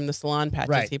coming from the salon patches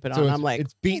right. he put So on. it's- I'm like,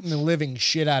 it's beating the living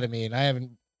shit out of me, and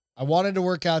I wanted to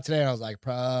work out today, and I was like,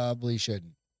 probably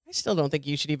shouldn't. I still don't think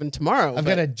you should even tomorrow. I've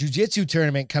got a jiu-jitsu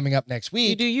tournament coming up next You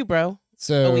week. do you, bro.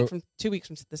 So 2 weeks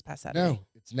from this past Saturday. no,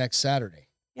 it's next Saturday.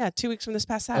 Yeah, 2 weeks from this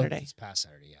past Oh, Saturday. this past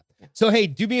Saturday, yeah. Yeah. So, hey,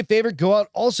 do me a favor. Go out.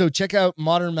 Also, check out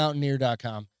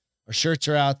modernmountaineer.com. Our shirts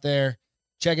are out there.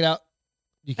 Check it out.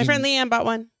 My friend Leanne bought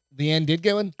one. Leanne did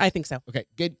get one? I think so. Okay,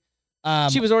 good.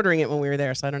 She was ordering it when we were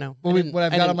there, so I don't know. What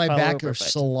I've got on my back over, are but-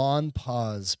 Salon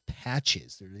Paws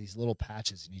patches. They're these little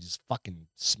patches, and you just fucking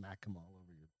smack them all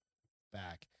over your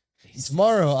back. And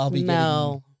tomorrow, I'll be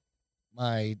Smell.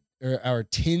 getting our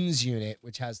TINS unit,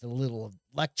 which has the little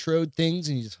electrode things,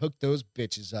 and you just hook those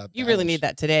bitches up. You really need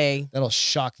that today. That'll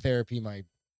shock therapy my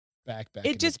back.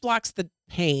 It just blocks the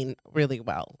pain really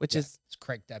well, which is just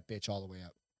crank that bitch all the way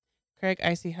up. Craig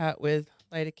Icy Hot with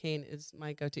lidocaine is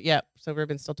my go-to. Yep. So we've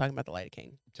been still talking about the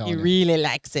lidocaine. Telling He you. really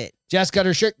likes it. Jess got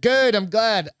her shirt. Good. I'm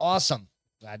glad. Awesome.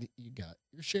 Glad you got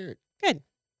your shirt. Good.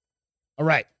 All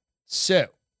right. So,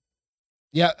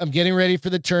 yeah, I'm getting ready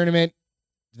for the tournament.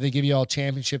 Do they give you all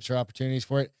championships or opportunities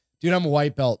for it? Dude, I'm a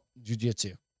white belt in jiu-jitsu.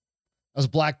 I was a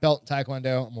black belt in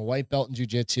taekwondo. I'm a white belt in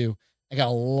jiu-jitsu. I got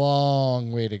a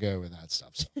long way to go with that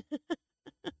stuff. So.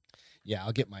 Yeah,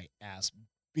 I'll get my ass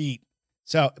beat.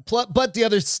 So, but the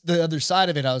other side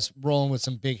of it, I was rolling with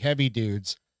some big heavy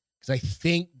dudes because I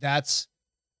think that's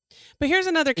But here's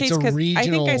another It's case a because I think I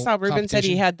regional saw Ruben said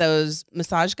he competition. had those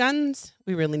massage guns.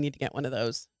 We really need to get one of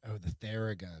those. the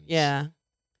Theraguns. Yeah.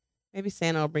 Maybe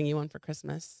Santa will bring you one for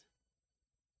Christmas.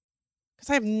 Because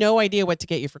I have no idea what to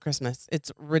get you for Christmas.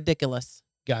 It's ridiculous.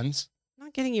 Guns, I'm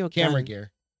not getting you a camera gun.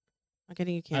 gear. I'm not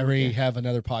getting you I camera already gear. have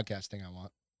another podcast thing I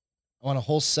want. I want a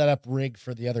whole setup rig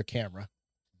for the other camera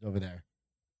over there.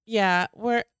 Yeah.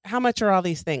 How much are all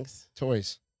these things?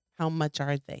 Toys. How much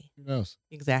are they? Who knows?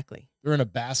 Exactly. They're in a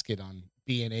basket on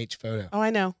B&H Photo. Oh, I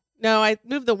know. No, I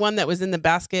moved the one that was in the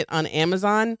basket on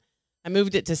Amazon. I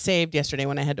moved it to saved yesterday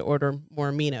when I had to order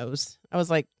more Minos. I was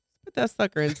like, put that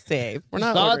sucker in save. We're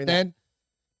not Saw ordering it, that. man.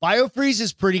 BioFreeze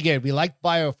is pretty good. We like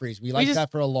BioFreeze. We like just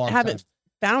that for a long haven't time.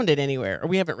 found it anywhere, or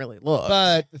we haven't really looked.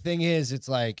 But the thing is, it's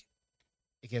like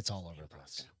it gets all over the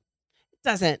place. It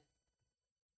doesn't.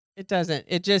 It doesn't.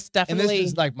 It just And this definitely.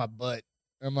 is like my butt.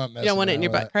 I'm not messing don't want it in around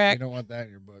your with butt that. crack? You don't want that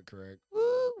in your butt crack.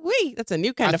 Wee, that's a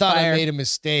new kind I of thought fire. I made a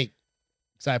mistake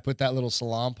because I put that little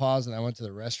salon pause and I went to the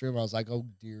restroom. I was like, oh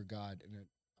dear God, and I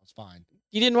was fine.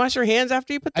 You didn't wash your hands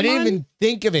after you put I them didn't on? even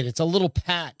think of it. It's a little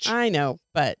patch. I know,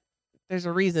 but there's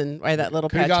a reason why that little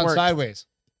Could have patch gone works. sideways.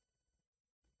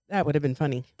 That would have been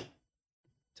funny.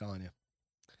 Telling you.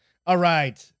 All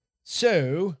right.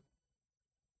 So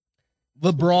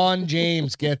LeBron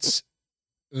James gets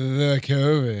the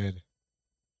COVID.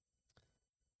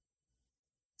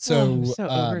 So, I'm so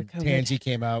over COVID. Tansy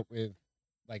came out with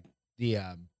like the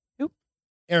Who?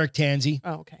 Eric Tansy.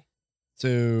 Oh, okay.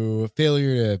 So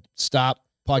failure to stop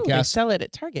Ooh, they podcast sell it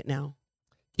at Target now.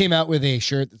 came out with a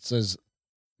shirt that says,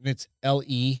 and it's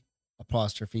LE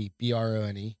apostrophe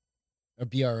BRONE or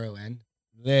BRON.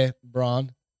 LeBron.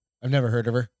 I've never heard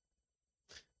of her.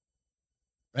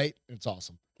 Right? It's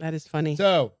awesome. That is funny.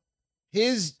 So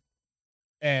his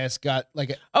ass got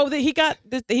like a, Oh,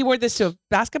 he wore this to a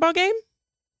basketball game?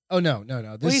 oh no. This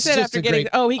Well, he is said just after a getting. great,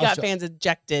 Oh, he I'll got show- fans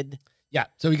ejected. Yeah.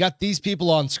 So we got these people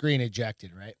on screen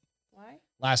ejected, right? Why?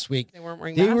 Last week. They weren't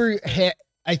wearing They masks? were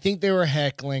I think they were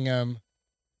heckling him,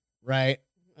 right?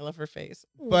 I love her face.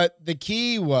 But the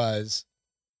key was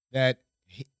that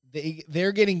they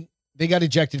got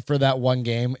ejected for that one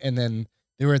game, and then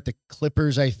they were at the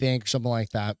Clippers, I think, something like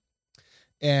that.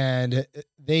 And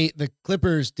the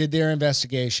Clippers did their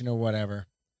investigation or whatever,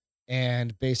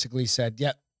 and basically said,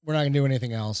 "Yep, we're not gonna do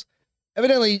anything else."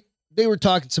 Evidently, they were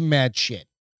talking some mad shit,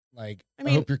 like I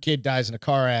hope your kid dies in a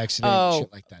car accident, and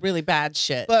shit like that. Really bad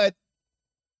shit. But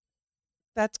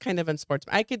that's kind of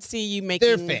unsportsmanlike. I could see you making.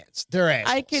 They're fans. They're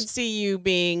assholes. I could see you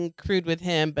being crude with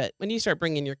him, but when you start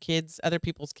bringing your kids, other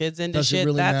people's kids into Does shit, it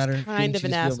really that's matter? kind Didn't of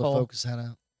you an just be able to asshole. focus that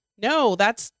out? No,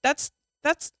 that's.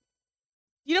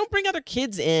 You don't bring other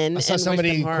kids in. I saw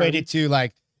somebody equate it to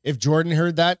like if Jordan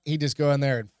heard that, he'd just go in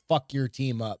there and fuck your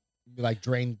team up, be like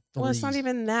drain threes. Well, it's not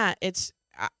even that. It's.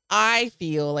 I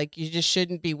feel like you just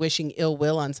shouldn't be wishing ill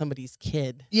will on somebody's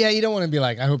kid. Yeah, you don't want to be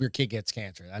like, I hope your kid gets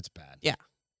cancer. That's bad. Yeah.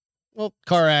 Well,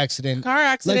 car accident.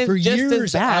 Like for just years,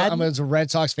 as bad. I was a Red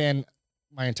Sox fan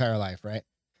my entire life, right?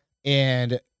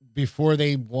 And before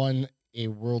they won a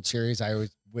World Series, I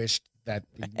always wished that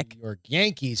the New York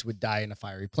Yankees would die in a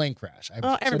fiery plane crash.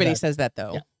 Well, everybody says that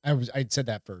though. Yeah, I'd said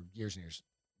that for years and years,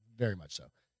 very much so.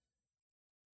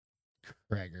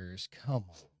 Craigers, come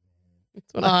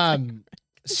on.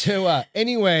 So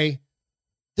anyway,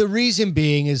 the reason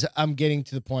being is I'm getting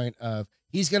to the point of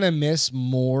he's gonna miss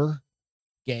more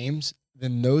games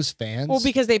than those fans. Well,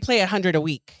 because they play 100 a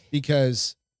week.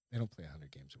 Because they don't play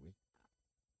 100 games a week.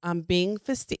 I'm being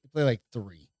fastidious. They play like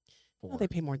 3, 4. Well, they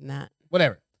pay more than that.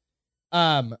 Whatever.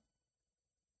 TMZ,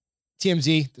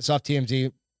 the soft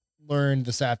TMZ learned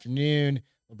this afternoon.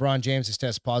 LeBron James has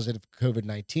tested positive for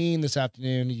COVID-19 this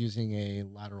afternoon using a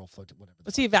lateral flow. Whatever.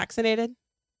 Was he vaccinated?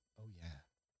 Oh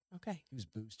yeah. Okay. He was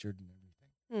boosted and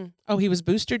everything. Oh, he was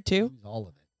boosted too? All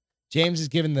of it. James is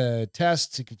given the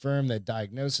test to confirm that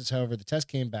diagnosis. However, the test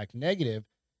came back negative.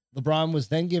 LeBron was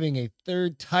then giving a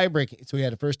third tiebreak. So he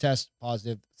had a first test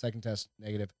positive, second test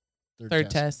negative, third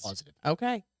test positive.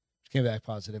 Okay. Came back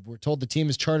positive. We're told the team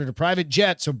has chartered a private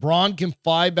jet so Braun can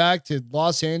fly back to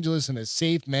Los Angeles in a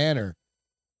safe manner.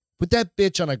 Put that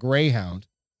bitch on a Greyhound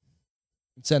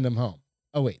and send him home.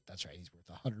 Oh, wait, that's right. He's worth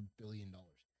 $100 billion.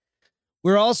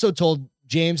 We're also told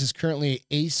James is currently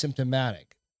asymptomatic.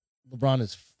 LeBron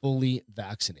is fully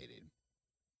vaccinated.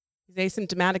 He's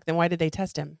asymptomatic. Then why did they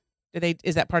test him?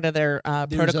 Is that part of their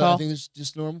protocol? I think it's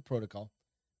just normal protocol.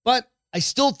 But I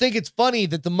still think it's funny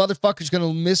that the motherfucker's going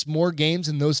to miss more games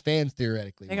than those fans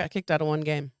theoretically. They got kicked out of one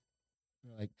game.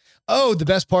 Like, oh, the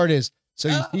best part is, so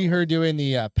you see her doing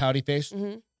the pouty face.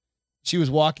 Mm-hmm. She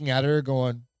was walking at her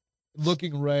going,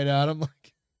 looking right at him.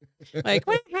 Like,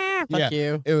 fuck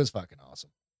you. It was fucking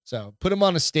awesome. So put him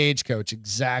on a stagecoach.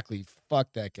 Exactly.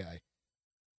 Fuck that guy.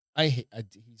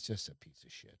 He's just a piece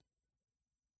of shit.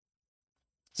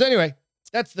 So anyway,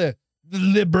 that's the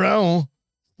LeBron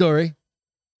story.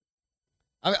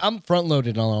 I'm front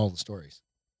loaded on all the stories.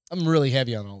 I'm really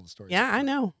heavy on all the stories. Yeah, I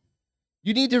know.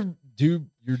 You need to do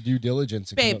your due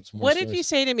diligence. And Babe, come up with some more what stories. did you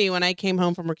say to me when I came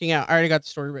home from working out? I already got the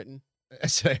story written. I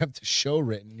said I have the show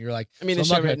written. You're like, I mean, so the I'm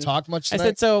show not going written. to talk much I tonight?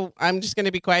 said, so I'm just going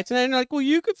to be quiet tonight. And you're like, well,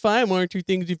 you could find one or two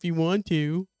things if you want to.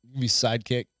 You can be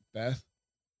sidekick, Beth.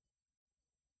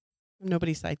 I'm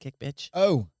nobody's sidekick, bitch.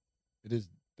 Oh, it is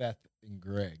Beth and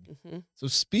Greg. Mm-hmm. So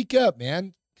speak up,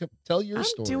 man. Tell your I'm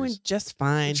stories. doing just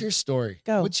fine. What's your story?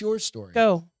 Go. What's your story?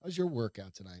 Go. How's your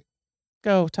workout tonight?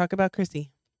 Go. Talk about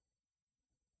Chrissy.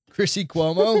 Chrissy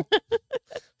Cuomo.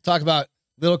 Talk about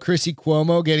little Chrissy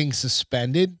Cuomo getting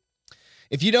suspended.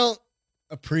 If you don't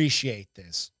appreciate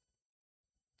this,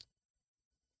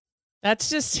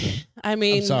 that's just, I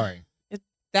mean, I'm sorry.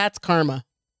 That's karma.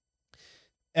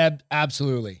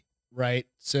 Absolutely. Right.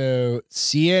 So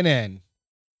CNN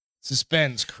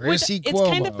suspends Chrissy Cuomo. It's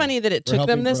kind of funny that it for took them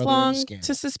helping this brother in long scandal.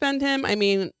 to suspend him. I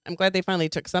mean, I'm glad they finally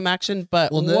took some action,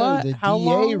 but Well, no, what? the How DA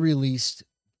long? released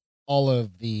all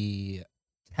of the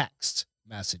text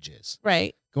messages.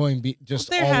 Right. Just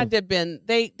There all had of, to have been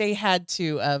they had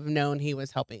to have known he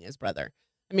was helping his brother.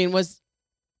 I mean,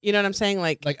 you know what I'm saying?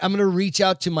 Like I'm going to reach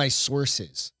out to my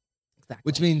sources, exactly.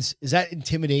 which means, is that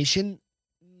intimidation?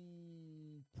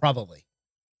 Probably.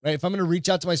 Right. If I'm going to reach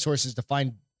out to my sources to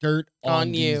find dirt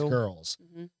on these you. girls,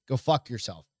 Mhm. go fuck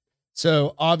yourself.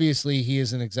 So obviously he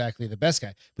isn't exactly the best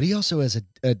guy, but he also has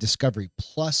a Discovery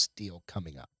Plus deal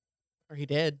coming up. Or he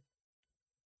did.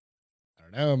 I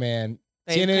don't know, man.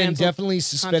 They CNN canceled definitely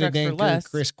suspended contracts for anchor less.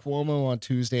 Chris Cuomo on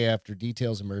Tuesday after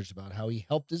details emerged about how he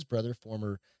helped his brother,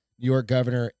 former New York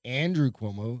Governor Andrew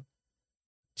Cuomo,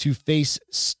 to face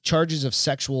charges of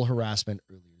sexual harassment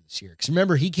earlier this year. Because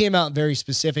remember, he came out very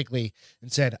specifically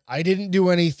and said, I didn't do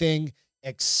anything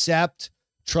except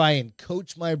try and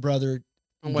coach my brother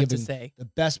On what to give him say. the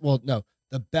best. Well, no,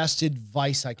 the best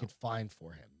advice I could find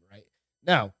for him, right?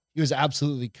 Now, he was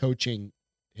absolutely coaching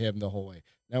him the whole way.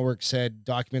 Network said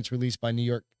documents released by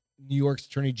New York's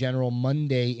Attorney General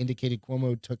Monday indicated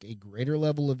Cuomo took a greater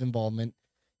level of involvement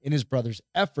in his brother's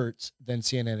efforts than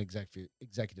CNN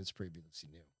executives previously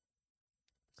knew.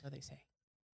 So they say.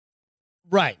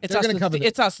 Right. It's They're us, going to cover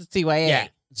it's us at CYA. Yeah.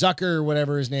 Zucker,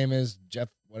 whatever his name is, Jeff,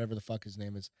 whatever the fuck his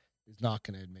name is not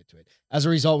going to admit to it. As a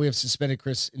result, we have suspended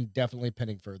Chris indefinitely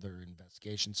pending further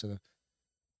investigation. So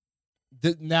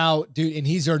now, dude, and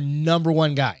he's our number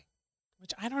one guy.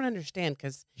 Which I don't understand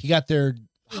because he got their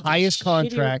highest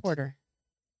contract. Their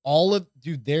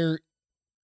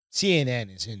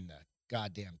CNN is in the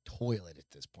goddamn toilet at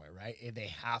this point, right? And they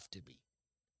have to be.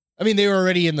 I mean, they were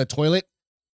already in the toilet,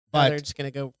 but they're just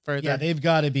going to go further. Yeah, they've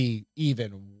got to be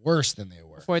even worse than they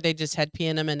were. Before they just had pee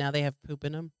in them and now they have poop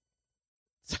in them.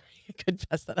 Sorry, I could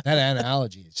pass that up. That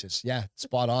analogy is just,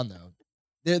 spot on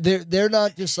though. They're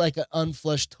not just like an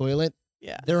unflushed toilet.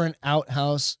 Yeah. They're an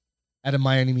outhouse at a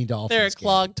Miami Dolphins They're a game.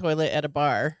 clogged toilet at a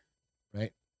bar.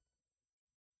 Right.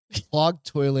 Clogged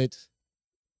toilet.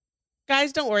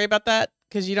 Guys, don't worry about that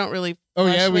because you don't really we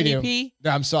when do. you pee.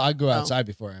 No, I go outside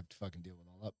before I have to fucking deal with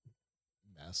all that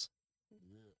mess.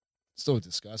 Still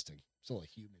disgusting. Still a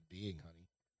human being,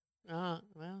 honey.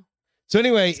 Well. So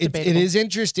anyway, it is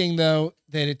interesting though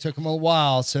that it took them a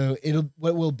while. So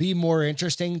what will be more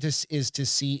interesting is to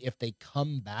see if they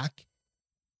come back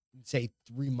in say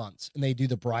 3 months and they do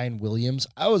the Brian Williams.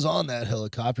 I was on that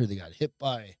helicopter. They got hit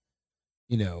by,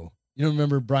 you don't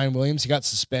remember Brian Williams? He got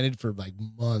suspended for like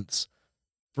months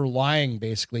for lying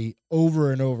basically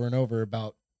over and over and over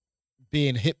about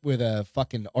being hit with a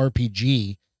fucking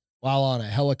RPG while on a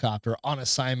helicopter on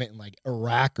assignment in like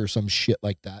Iraq or some shit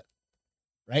like that.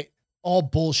 Right? All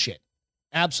bullshit.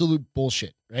 Absolute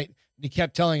bullshit, right? And he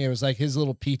kept telling it was like his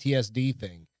little PTSD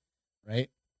thing, right?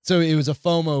 So it was a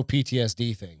FOMO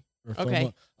PTSD thing. Or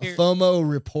okay. A FOMO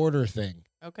reporter thing.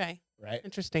 Okay. Right?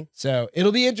 Interesting. So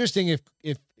it'll be interesting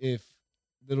if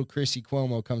little Chrissy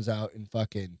Cuomo comes out and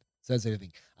fucking says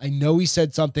anything. I know he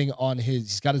said something on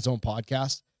he's got his own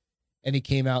podcast, and he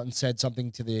came out and said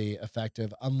something to the effect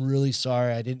of, I'm really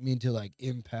sorry. I didn't mean to like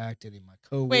impact any of my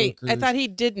coworkers. Wait, I thought he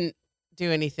didn't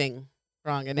do anything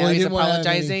wrong, and now he's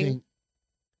apologizing.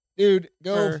 Dude,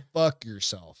 go fuck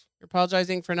yourself. You're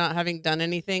apologizing for not having done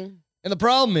anything? And the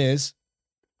problem is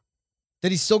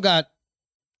that he's still got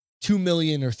 2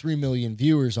 million or 3 million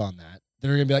viewers on that.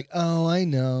 They're going to be like, oh, I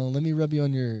know. Let me rub you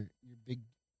on your big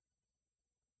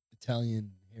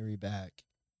Italian hairy back.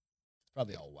 It's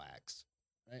probably all wax,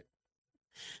 right?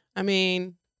 I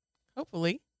mean,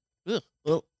 hopefully. Ugh.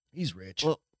 Well, he's rich.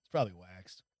 Well, it's probably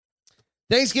waxed.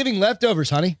 Thanksgiving leftovers,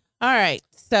 honey. All right.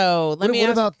 So what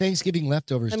about Thanksgiving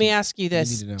leftovers? Let me ask you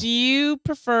this. Do you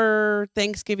prefer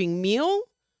Thanksgiving meal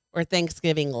or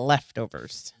Thanksgiving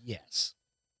leftovers? Yes.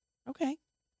 Okay.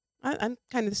 I'm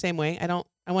kind of the same way.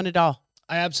 I want it all.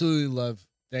 I absolutely love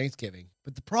Thanksgiving.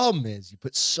 But the problem is you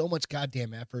put so much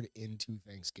goddamn effort into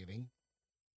Thanksgiving.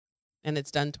 And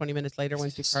it's done 20 minutes later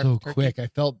once you carve so the turkey. Quick. I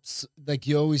felt like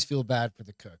you always feel bad for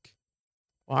the cook.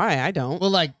 Why? I don't. Well,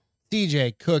 like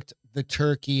DJ cooked the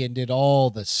turkey and did all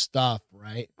the stuff,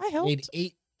 right? I helped. Made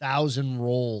 8,000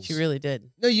 rolls. She really did.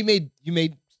 No, you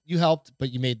helped,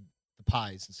 but you made the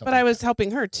pies and stuff. But I was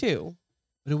helping her too.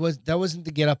 But that wasn't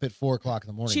to get up at 4 o'clock in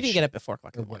the morning. She didn't get up at 4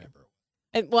 o'clock in the morning. Whatever.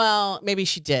 And, well, maybe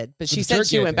she did, but she said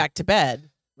she went back to bed.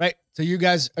 Right. So you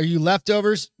guys, are you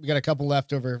leftovers? We got a couple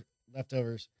leftovers.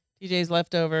 DJ's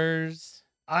leftovers.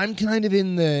 I'm kind of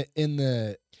in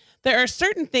the. There are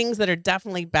certain things that are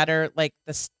definitely better, like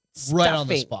the stuffing. Right on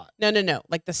the spot. No.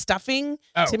 Like the stuffing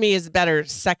to me is better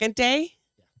second day.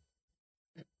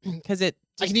 Because I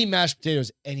can eat mashed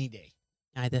potatoes any day.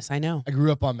 This I know. I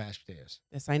grew up on mashed potatoes.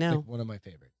 This I know. Like one of my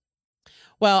favorites.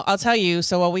 Well, I'll tell you.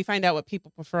 So while we find out what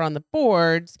people prefer on the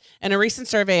boards, and a recent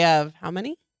survey of how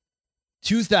many?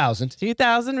 2,000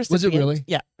 recipients. Was it really?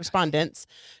 Yeah, respondents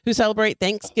who celebrate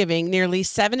Thanksgiving. Nearly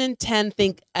 7 in 10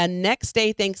 think a next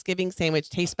day Thanksgiving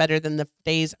sandwich tastes better than the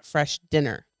day's fresh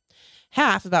dinner.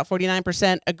 Half, about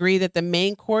 49%, agree that the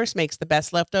main course makes the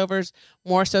best leftovers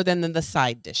more so than the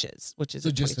side dishes, which is so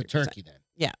just the turkey then.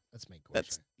 Yeah, that's main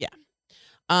course. Yeah.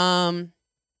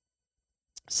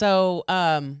 So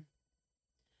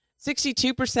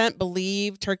 62%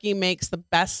 believe turkey makes the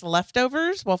best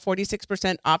leftovers, while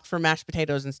 46% opt for mashed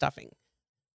potatoes and stuffing.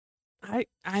 I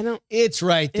don't. It's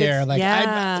right there. Like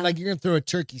like you're gonna throw a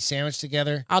turkey sandwich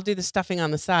together. I'll do the stuffing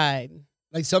on the side.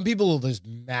 Like some people will just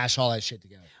mash all that shit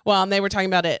together. Well, and they were talking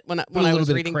about it when I was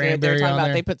reading through it. They were talking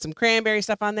about they put some cranberry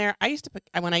stuff on there. I used to put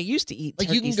when I used to eat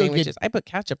turkey sandwiches. I put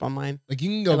ketchup on mine. Like you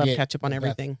can go I love get ketchup on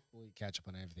everything. Ketchup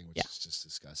on everything, which is just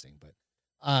disgusting. But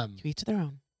To each their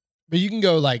own. But you can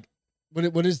go like,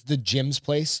 what is the Jim's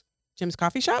place? Jim's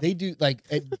Coffee Shop? They do like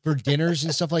for dinners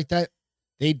and stuff like that.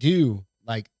 They do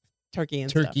like turkey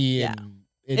and turkey stuff.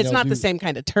 and it's not the same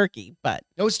kind of turkey, but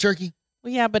no, it's turkey.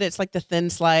 Well, yeah, but it's like the thin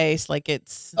slice, like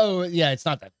it's. Oh yeah, it's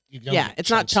not that. It's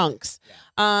not chunks.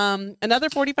 Yeah. Another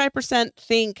 45%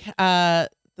 think the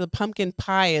pumpkin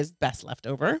pie is best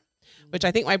leftover, which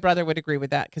I think my brother would agree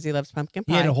with that because he loves pumpkin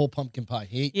pie. He ate a whole pumpkin pie.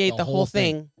 He ate the whole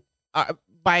thing.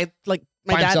 By like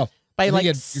my by dad himself. by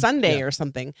like Sunday or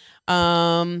something.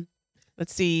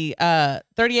 Let's see.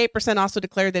 38% also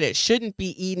declared that it shouldn't be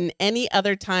eaten any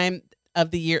other time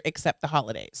of the year except the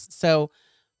holidays. So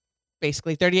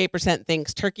basically 38%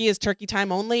 thinks turkey is turkey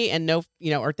time only and no,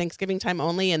 or Thanksgiving time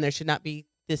only, and there should not be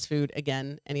this food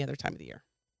again any other time of the year.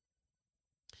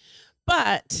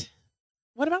 But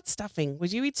what about stuffing?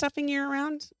 Would you eat stuffing year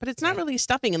round? But it's not really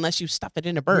stuffing unless you stuff it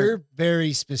in a bird. We're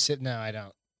very specific. No, I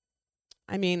don't.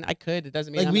 I mean, I could. It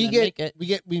doesn't mean like I'm gonna make it.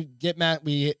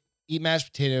 We eat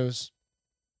mashed potatoes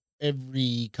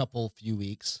every few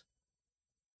weeks,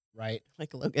 right?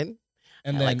 Like Logan.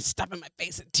 And I then like stuff in my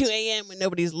face at 2 a.m. when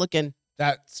nobody's looking.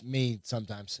 That's me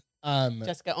sometimes.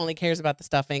 Jessica only cares about the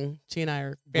stuffing. She and I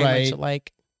are very much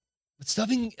alike. But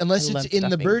stuffing, unless it's in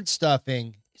the bird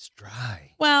stuffing, it's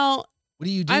dry. Well, what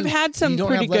do you do? I've had some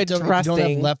pretty good dressing. You don't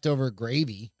have leftover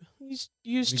gravy. You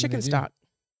use chicken stock.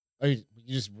 Or you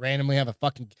just randomly have a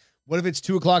fucking. What if it's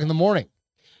 2:00 in the morning?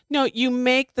 No, you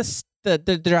make the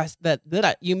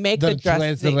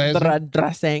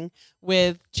dressing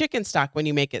with chicken stock when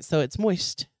you make it, so it's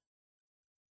moist.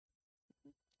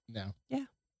 No. Yeah.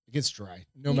 It gets dry,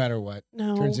 no matter what.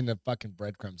 No. Turns into fucking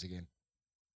breadcrumbs again.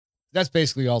 That's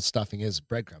basically all stuffing is,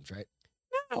 breadcrumbs, right?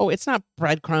 No, it's not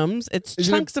breadcrumbs. It's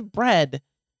chunks of bread.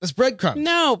 That's breadcrumbs.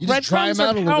 No, breadcrumbs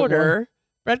are powder.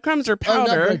 Breadcrumbs are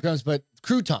powder. Oh, not breadcrumbs, but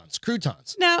croutons.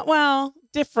 No, well,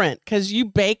 different because you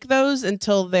bake those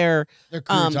until they're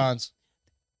croutons.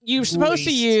 You're supposed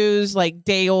to use like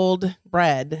day-old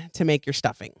bread to make your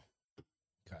stuffing.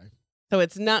 Okay. So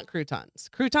it's not croutons.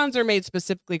 Croutons are made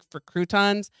specifically for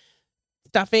croutons.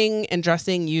 Stuffing and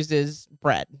dressing uses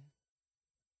bread.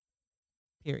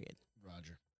 Period.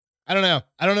 Roger. I don't know.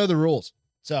 I don't know the rules.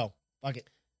 So, fuck it.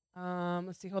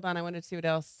 Let's see. Hold on. I wanted to see what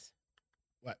else.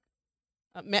 What?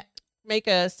 Make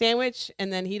a sandwich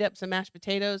and then heat up some mashed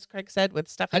potatoes, Craig said, with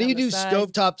stuffing. How do you do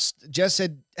stovetop? Jess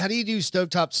said, how do you do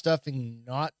stovetop stuffing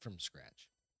not from scratch?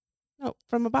 No,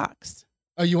 from a box.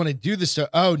 Oh, you want to do the stuff?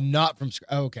 Oh, not from scratch.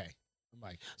 Oh, okay.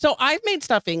 So I've made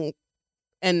stuffing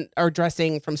or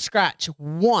dressing from scratch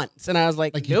once, and I was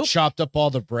like, nope. You chopped up all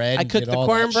the bread. I cooked the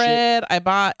cornbread. I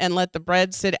bought and let the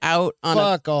bread sit out on.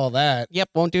 Fuck all that. Yep,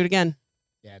 won't do it again.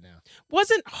 Yeah, no.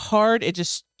 Wasn't hard. It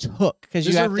just took because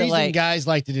you have There's a reason to guys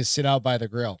like to just sit out by the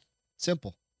grill.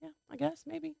 Simple. Yeah, I guess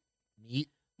maybe. Meat.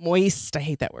 Moist. I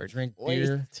hate that word. Drink Moist.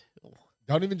 beer.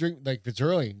 Don't even drink if it's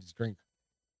early. Just drink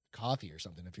coffee or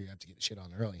something if you have to get the shit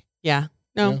on early. Yeah.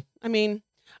 No. Yeah. I mean,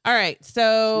 all right.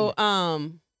 So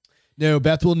no,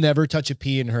 Beth will never touch a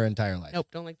pea in her entire life. Nope.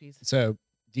 Don't like peas. So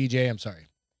DJ, I'm sorry.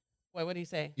 What did he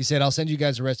say? He said, I'll send you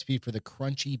guys a recipe for the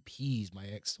crunchy peas my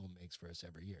ex still makes for us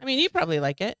every year. I mean, you probably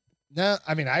like it. No,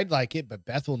 I mean, I'd like it, but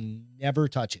Beth will never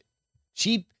touch it.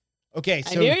 Okay,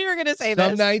 so I knew you were going to say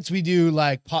some nights we do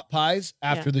like pot pies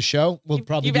after the show. We'll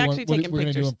probably do one. We're going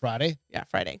to do them Friday. Yeah,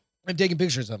 Friday. I'm taking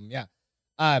pictures of them, yeah.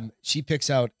 She picks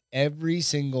out every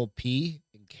single pea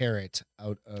and carrot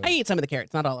out of... I eat some of the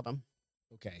carrots, not all of them.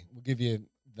 Okay, we'll give you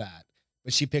that.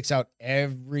 But she picks out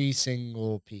every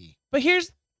single pea. But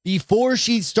here's... Before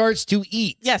she starts to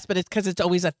eat. Yes, but it's because it's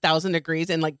always 1,000 degrees,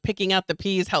 and like picking out the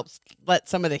peas helps let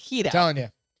some of the heat out. I'm telling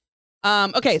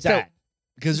you. Okay, so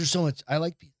because there's so much. I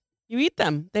like peas. You eat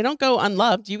them. They don't go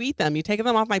unloved. You eat them. You take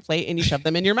them off my plate and you shove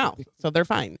them in your mouth. So they're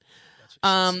fine.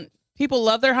 People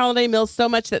love their holiday meals so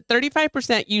much that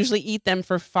 35% usually eat them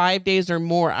for 5 days or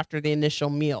more after the initial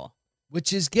meal.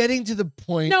 Which is getting to the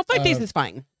point. No, 5 days is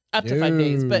fine. Up to 5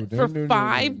 days. But for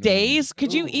 5 days,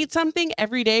 could you eat something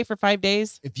every day for 5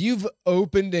 days? If you've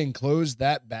opened and closed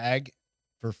that bag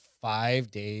for 5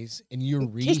 days and you're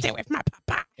reheating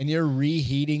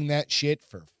that shit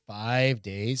for 5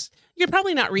 days, you're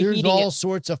probably not reheating There's all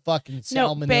sorts of fucking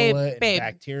salmonella and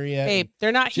bacteria. Babe,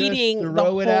 they're not eating the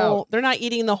whole. They're not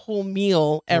eating the whole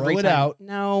meal every time. Throw it out.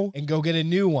 No, and go get a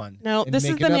new one. No, this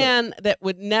is the man that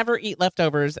would never eat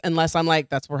leftovers unless I'm like,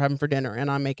 that's what we're having for dinner,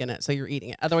 and I'm making it, so you're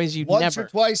eating it. Otherwise, you once never. Once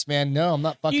or twice, man. No, I'm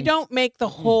not fucking. You don't make the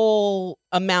whole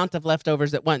amount of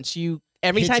leftovers at once. You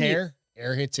every time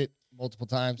air hits it multiple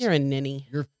times. You're a ninny.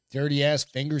 Your dirty ass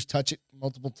fingers touch it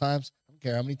multiple times. I don't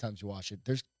care how many times you wash it.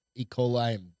 There's E.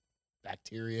 coli and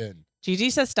bacteria and Gigi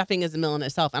says stuffing is a meal in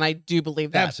itself, and I do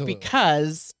believe that Absolutely.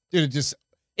 because Dude, it just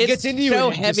it's gets into you so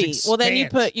and it just heavy. Well, then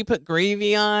expands. you put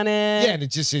gravy on it. Yeah, and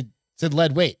it said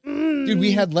lead weight. Dude,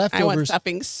 we had leftovers. I want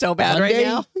stuffing so bad Monday. right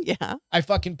now. Yeah. I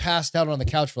fucking passed out on the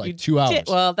couch for like You 2 hours.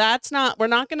 Well, we're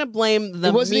not going to blame the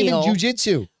it wasn't meal. even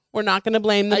jujitsu. We're not going to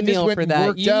blame the I just meal went for and that.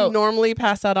 worked You out. normally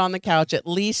pass out on the couch at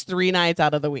least 3 nights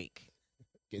out of the week.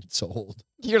 Getting sold.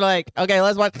 You're like, okay,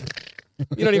 let's watch.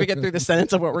 You don't even get through the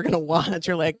sentence of what we're going to watch.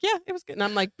 You're like, yeah, it was good. And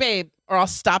I'm like, babe, or I'll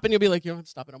stop and you'll be like, you don't have to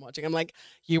stop it. I'm watching. I'm like,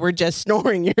 you were just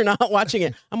snoring. You're not watching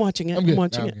it. I'm watching it. I'm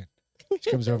watching it. Good. She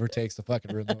comes over, takes the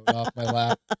fucking remote off my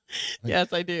lap. Like,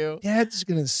 Yes, I do. Dad's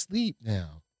going to sleep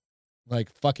now. Like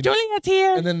fucking. Juliet's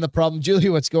here. And then the problem, Julia,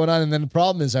 what's going on? And then the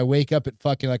problem is I wake up at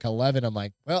fucking like 11. I'm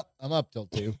like, well, I'm up till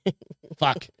 2.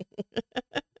 Fuck.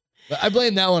 But I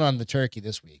blame that one on the turkey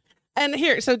this week. And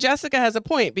here, so Jessica has a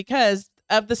point because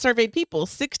of the surveyed people,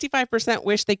 65%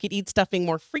 wish they could eat stuffing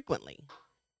more frequently.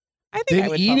 I think Then I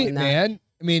would eat fall it, in that. man.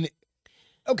 I mean,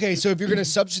 okay, so if you're going to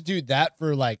substitute that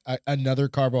for like another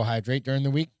carbohydrate during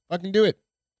the week, fucking do it.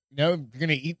 You know, if you're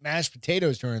going to eat mashed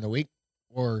potatoes during the week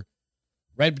or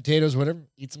red potatoes, whatever,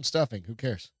 eat some stuffing. Who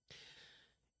cares?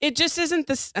 It just isn't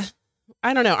this.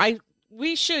 I don't know.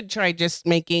 We should try just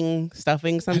making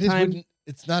stuffing I just sometime. wouldn't.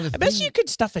 It's not a I thing. bet you could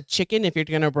stuff a chicken if you're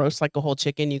going to roast like a whole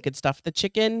chicken. You could stuff the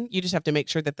chicken. You just have to make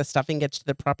sure that the stuffing gets to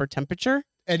the proper temperature.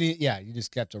 And you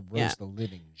just got to roast Yeah. the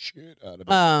living shit out of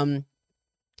it.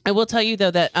 I will tell you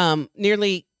though that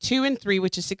nearly 2 in 3,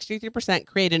 which is 63%,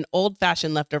 create an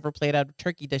old-fashioned leftover plate out of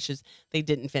turkey dishes they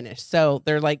didn't finish. So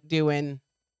they're like doing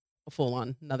a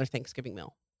full-on another Thanksgiving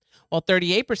meal. While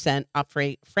 38% opt for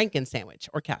a Franken sandwich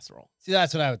or casserole. See,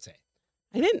 that's what I would say.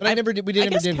 I didn't. But I never did. We I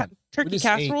never guess did one. turkey just ate.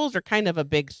 casseroles are kind of a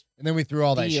big. And then we threw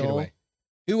all that shit deal. away.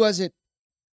 Who was it?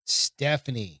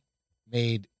 Stephanie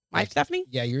made. My like, Stephanie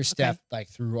Yeah, your Steph like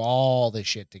threw all this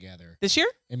shit together this year.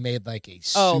 and made like a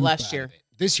Oh, soup last out year. of it.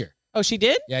 This year. Oh, she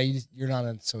did. Yeah, you're not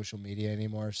on social media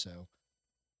anymore, so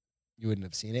you wouldn't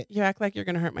have seen it. You act like you're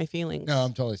gonna hurt my feelings. No,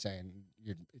 I'm totally saying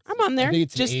I'm on there. I think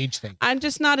it's Just- an age thing. I'm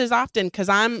just not as often because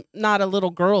I'm not a little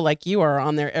girl like you are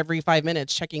on there every 5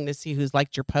 minutes checking to see who's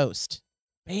liked your post.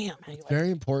 Bam. It's very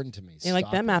important to me. They like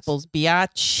Stop them it. apples,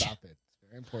 biatch. Stop it. It's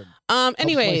very important. Helps my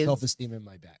Anyways, self-esteem in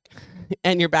my back.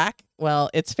 and your back. Well,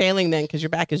 it's failing then because your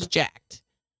back is jacked.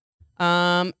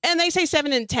 And they say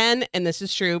 7 in 10, and this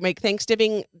is true. Make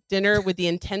Thanksgiving dinner with the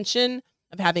intention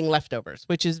of having leftovers,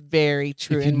 which is very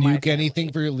true. If you in my nuke anything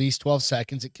family. for at least 12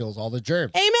 seconds, it kills all the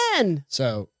germs. Amen.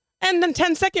 So And then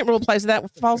 10-second rule applies to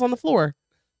that. Falls on the floor.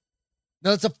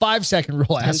 no, it's a 5-second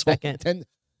rule, 10 asshole. second.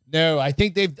 No, I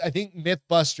think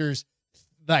Mythbusters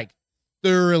like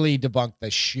thoroughly debunked the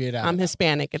shit out I'm of that.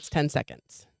 Hispanic. It's 10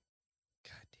 seconds.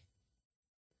 God damn.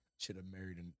 Should have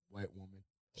married a white woman.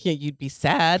 Yeah, you'd be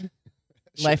sad.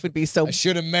 Life would be so. I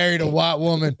should have married a white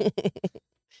woman.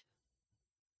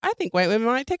 I think white women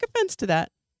might take offense to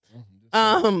that.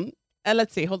 And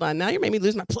let's see. Hold on. Now you made me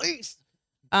lose my place.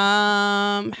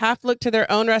 Half look to their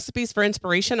own recipes for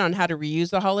inspiration on how to reuse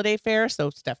the holiday fare. So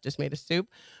Steph just made a soup.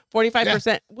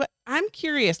 45%. What I'm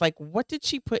curious, like, what did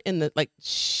she put in the like?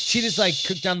 She just like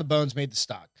cooked down the bones, made the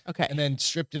stock, Okay. and then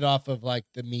stripped it off of like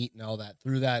the meat and all that.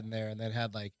 Threw that in there, and then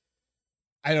had like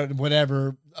I don't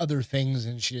whatever other things,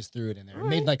 and she just threw it in there. All It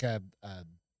made right. like a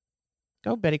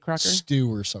Go Betty Crocker.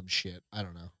 stew or some shit. I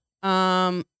don't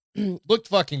know. Looked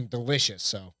fucking delicious.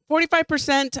 So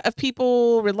 45% of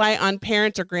people rely on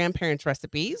parents or grandparents'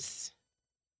 recipes.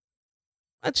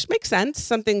 That just makes sense.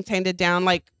 Something handed down,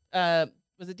 like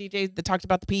was it DJ that talked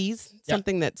about the peas? Yeah.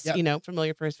 Something that's Yeah.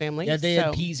 familiar for his family. yeah, they had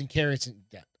So, peas and carrots and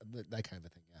that kind of a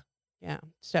thing. Yeah, Yeah.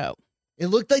 So it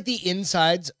looked like the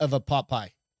insides of a pot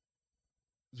pie.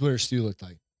 Is what her stew looked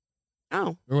like,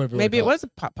 oh, or whatever. maybe it was a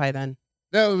pot pie then.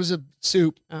 No, it was a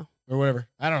soup. Oh. Or whatever.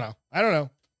 I don't know.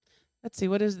 Let's see.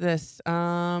 What is this?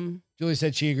 Julie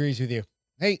said she agrees with you.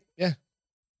 Hey, yeah.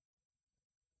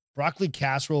 Broccoli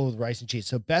casserole with rice and cheese.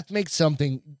 So Beth makes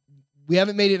something. We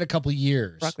haven't made it in a couple of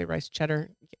years. broccoli rice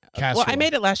cheddar. Casserole. Well, I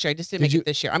made it last year. I just didn't Did make you- it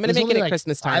this year. I'm gonna There's make it only at like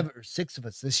Christmas time. 5 or 6 of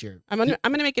us this year. I'm gonna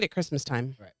make it at Christmas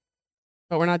time. Right.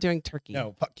 But we're not doing turkey.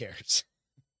 No, fuck cares.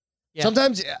 Yeah.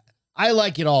 Sometimes I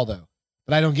like it all though,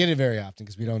 but I don't get it very often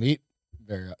because we don't eat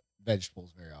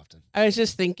vegetables very often. I was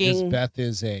just Because thinking. Beth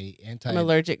is a I'm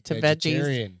allergic to veggies.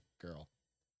 vegetarian girl.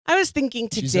 I was thinking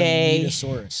She's today. a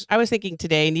metasaurus. I was thinking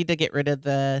today. I need to get rid of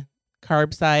the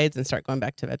carb sides and start going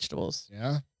back to vegetables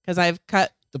Yeah. because I've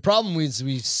cut. The problem is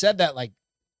we said that like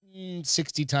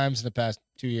 60 times in the past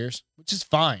 2 years, which is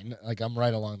fine. Like I'm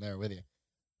right along there with you.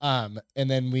 And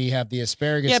then we have the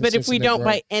asparagus. Yeah, that but if sits we in the don't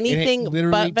drawer, buy and it anything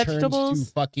literally but turns vegetables,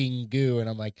 to fucking goo, and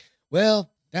I'm like,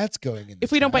 well, That's going in.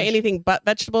 If we don't buy anything but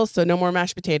vegetables, so no more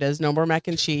mashed potatoes, no more mac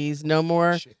and cheese, no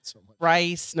more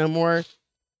rice, no more,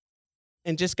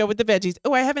 and just go with the veggies.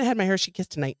 Oh, I haven't had my Hershey Kiss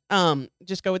tonight.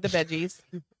 Just go with the veggies.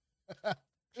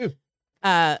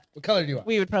 What color do you want?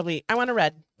 We would probably. I want a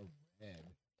red.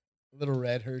 A little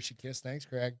red Hershey Kiss. Thanks,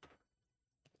 Craig.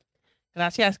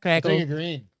 Gracias, Craig. I'll take a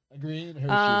green. A green Hershey.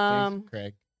 Thanks,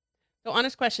 Craig. So,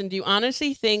 honest question: do you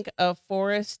honestly think of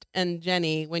Forrest and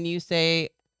Jenny when you say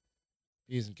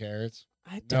peas and carrots?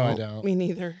 I don't. No, I don't. Me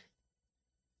neither.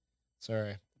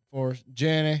 Sorry, Forrest,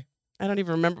 Jenny. I don't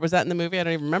even remember. Was that in the movie? I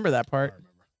don't even remember that part. I don't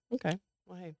remember. Okay.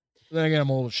 Well, hey. Then again,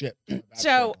 I'm old as shit.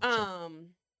 So,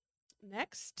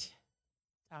 next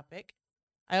topic.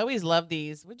 I always love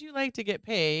these. Would you like to get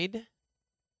paid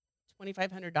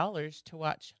 $2,500 to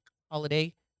watch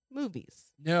holiday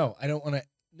movies? No, I don't want to.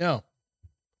 No.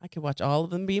 I could watch all of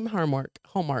them being Hallmark.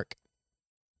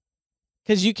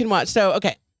 Because you can watch. So,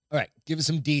 okay. All right. Give us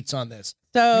some deets on this.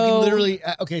 So, you can literally,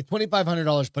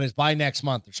 $2,500, but it's by next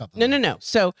month or something. No.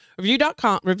 So,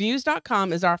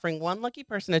 reviews.com is offering one lucky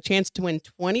person a chance to win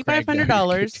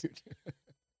 $2,500.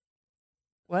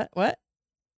 What?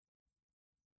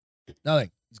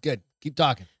 Nothing. It's good. Keep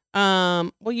talking.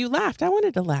 Well, you laughed. I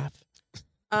wanted to laugh.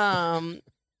 I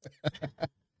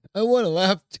want to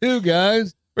laugh too,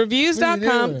 guys.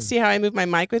 Reviews.com. See how I moved my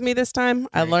mic with me this time?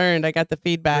 I learned. I got the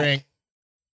feedback. Drink.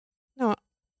 No,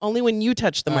 only when you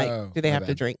touch the mic do they have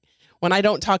to drink. When I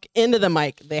don't talk into the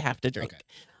mic, they have to drink.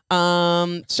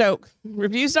 Okay. So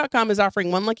reviews.com is offering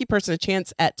one lucky person a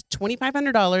chance at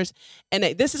 $2,500. And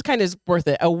this is kind of worth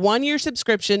it. A 1-year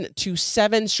subscription to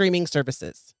 7 streaming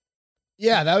services.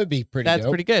 Yeah, that would be pretty That's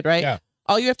dope. pretty good, right? Yeah.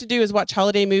 All you have to do is watch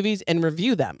holiday movies and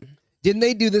review them. Didn't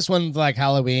they do this one like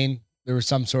Halloween? There was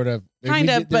some sort of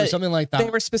but something like that.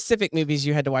 They were specific movies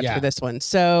you had to watch for this one.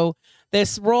 So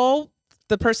this role,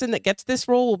 the person that gets this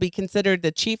role will be considered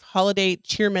the chief holiday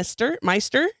cheermeister,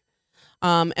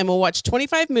 and will watch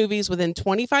 25 movies within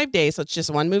 25 days. So it's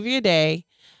just one movie a day.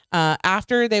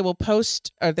 After they'll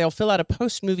fill out a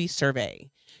post-movie survey.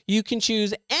 You can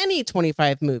choose any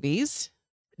 25 movies.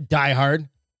 Die Hard.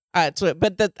 But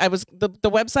the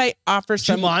website offers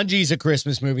some. Jumanji's a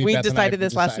Christmas movie. We decided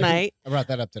this last night. I brought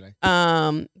that up today.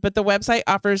 But the website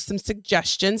offers some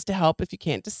suggestions to help if you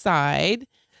can't decide.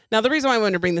 Now, the reason why I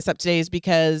wanted to bring this up today is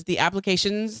because the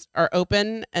applications are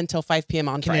open until 5 p.m.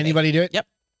 on Friday. Can anybody do it? Yep.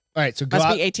 All right. So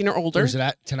must be 18 or older. Where's it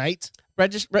at tonight?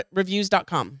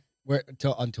 Reviews.com. Where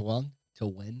until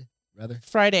when? Rather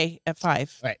Friday at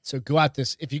 5. All right. So go out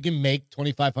this. If you can make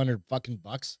 2,500 fucking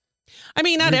bucks. I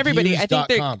mean, not everybody. I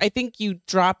think you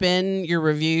drop in your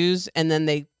reviews and then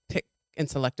they pick and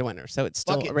select a winner. So it's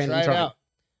still a random drawing.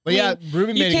 But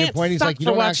Ruben made a good point. He's like, you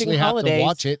don't actually have to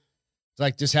watch it. It's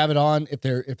like just have it on if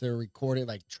they're recording,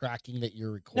 like tracking that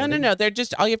you're recording. No. They're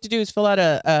just all you have to do is fill out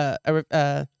a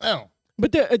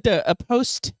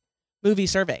post movie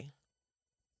survey.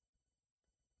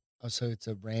 Oh, so it's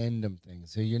a random thing.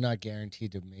 So you're not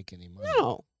guaranteed to make any money.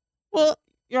 No. Well,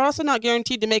 you're also not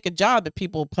guaranteed to make a job if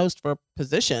people post for a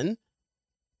position.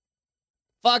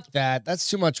 Fuck that. That's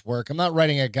too much work. I'm not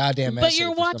writing a goddamn essay. But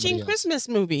you're watching Christmas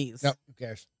movies. No, who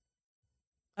cares?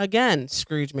 Again,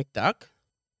 Scrooge McDuck.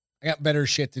 I got better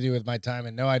shit to do with my time.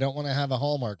 And no, I don't want to have a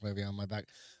Hallmark movie on my back.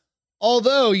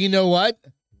 Although, you know what?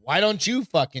 Why don't you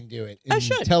fucking do it? And I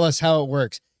should. Tell us how it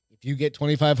works. If you get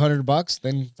 $2,500,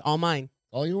 then it's all mine.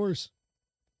 All yours.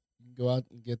 You can go out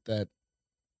and get that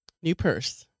new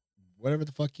purse. Whatever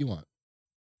the fuck you want.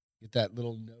 Get that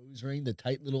little nose ring, the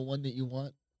tight little one that you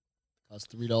want.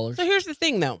 Costs $3. So here's the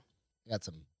thing, though. I got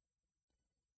some.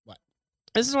 What?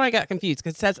 This is why I got confused,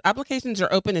 because it says applications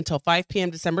are open until 5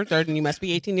 p.m. December 3rd, and you must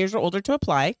be 18 years or older to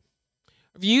apply.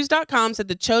 Reviews.com said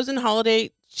the chosen holiday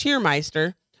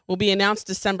cheermeister will be announced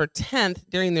December 10th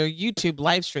during their YouTube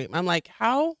live stream. I'm like,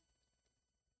 how?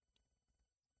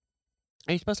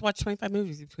 Are you supposed to watch 25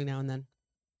 movies between now and then?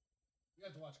 You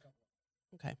have to watch a couple.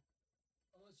 Okay.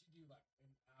 Unless you do like an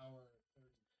hour 30.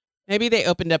 Maybe they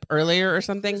opened up earlier or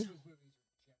something.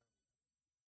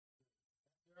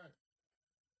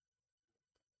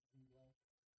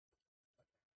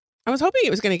 I was hoping it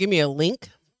was going to give me a link.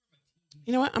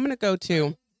 You know what? I'm going to go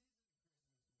to.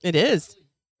 It is.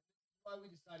 Why we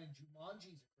decided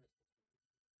Jumanji's a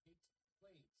Christmas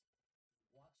movie.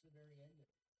 Watch the very end of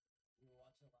it. We were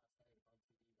watching it last night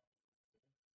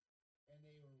on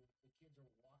TV. And the kids are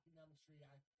walking down the street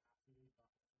after they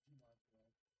thought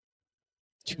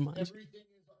Jumanji. Everything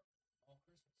is all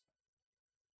Christmas.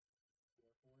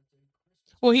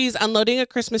 Well, he's unloading a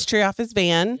Christmas tree off his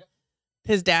van. Yep.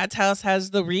 His dad's house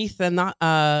has the wreath and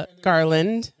the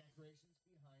garland.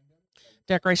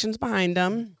 Decorations behind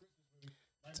him.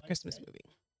 It's a Christmas movie.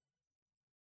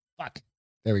 Fuck.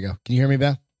 There we go. Can you hear me,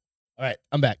 Beth? All right,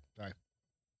 I'm back. Sorry.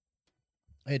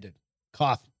 I had to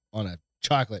cough on a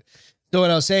chocolate. So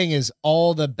what I was saying is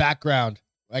all the background.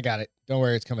 I got it. Don't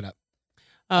worry, it's coming up.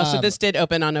 Oh, so this did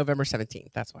open on November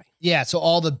 17th. That's why. Yeah, so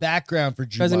all the background for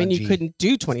Jumanji. Doesn't mean you couldn't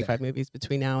do 25 movies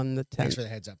between now and the 10th. Thanks for the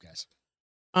heads up, guys.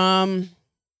 I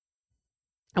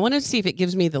wanted to see if it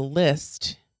gives me the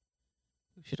list.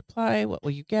 Who should apply? What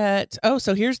will you get? Oh,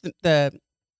 so here's the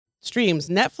streams: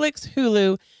 Netflix,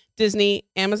 Hulu, Disney,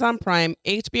 Amazon Prime,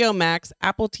 HBO Max,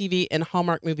 Apple TV, and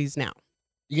Hallmark Movies Now.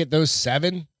 You get those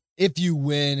 7 if you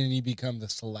win and you become the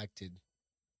selected.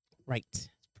 Right. It's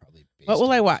probably what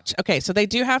will I watch? Okay, so they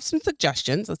do have some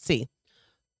suggestions. Let's see.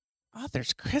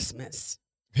 Author's Christmas.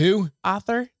 Who?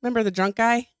 Author. Remember the drunk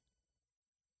guy?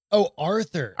 Oh,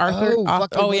 Arthur. Arthur.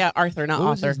 Yeah, Arthur, not what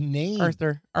author. Was his name?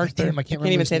 Arthur. Damn, I can't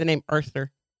even say the name.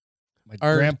 Arthur. My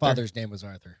grandfather's name was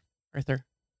Arthur. Arthur.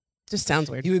 Just sounds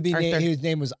weird. He would be. His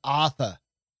name was Arthur.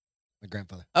 My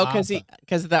grandfather. Oh,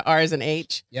 because the R is an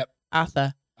H. Yep.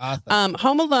 Arthur. Arthur.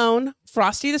 Home Alone,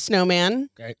 Frosty the Snowman.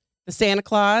 Okay. The Santa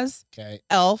Claus. Okay.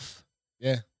 Elf.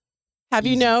 Yeah. Have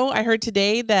you know? I heard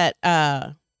today that.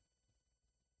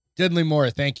 Dudley Moore.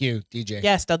 Thank you, DJ.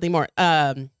 Yes, Dudley Moore.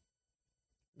 Main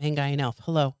guy in Elf.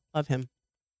 Hello, love him.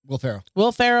 Will Ferrell.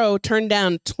 Will Ferrell turned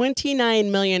down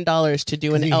 $29 million to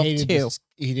do an Elf 2.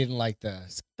 He didn't like the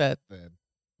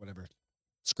whatever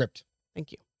script.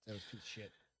 Thank you. That was piece of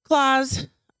shit. Claus,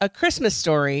 A Christmas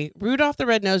Story, Rudolph the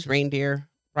Red-Nosed Reindeer,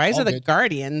 Rise of the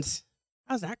Guardians.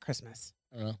 How's that Christmas?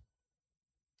 I don't know.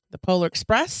 The Polar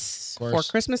Express, Four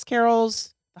Christmas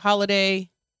Carols, The Holiday,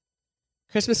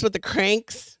 Christmas with the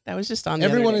Cranks. That was just on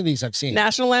every one of these I've seen.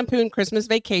 National Lampoon Christmas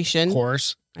Vacation. Of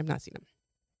course. I've not seen them.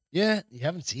 Yeah, you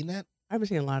haven't seen that? I haven't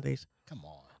seen a lot of these. Come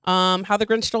on. How the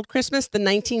Grinch Stole Christmas, the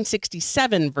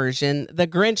 1967 version, The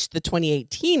Grinch, the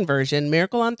 2018 version,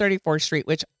 Miracle on 34th Street,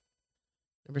 which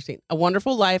I've never seen. A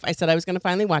Wonderful Life. I said I was going to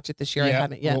finally watch it this year. I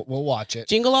haven't yet. We'll watch it.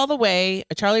 Jingle All the Way,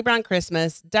 A Charlie Brown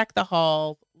Christmas, Deck the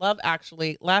Hall, Love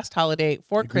Actually, Last Holiday,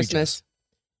 For Christmas,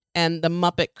 and The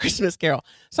Muppet Christmas Carol.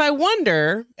 So I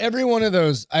wonder. Every one of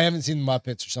those, I haven't seen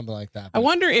Muppets or something like that. I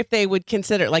wonder if they would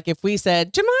consider, like if we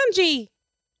said, Jumanji,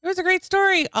 it was a great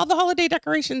story. All the holiday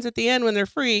decorations at the end when they're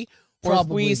free. Or if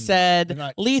we said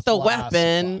Lethal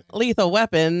Weapon. Lethal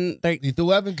Weapon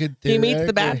could. He meets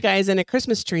the bad guys in a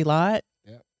Christmas tree lot.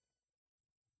 Yeah.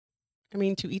 I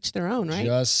mean, to each their own, right?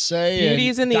 Just saying.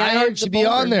 Beauty's in the Die Eye Hard of should the be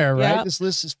on there, right? Yep. This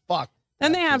list is fucked.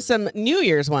 Then they have some New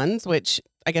Year's ones, which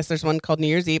I guess there's one called New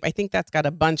Year's Eve. I think that's got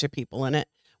a bunch of people in it.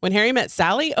 When Harry Met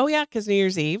Sally. Oh, yeah, because New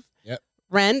Year's Eve. Yep.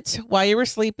 Rent, While You Were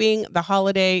Sleeping, The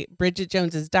Holiday, Bridget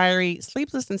Jones's Diary,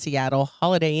 Sleepless in Seattle,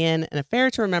 Holiday Inn, An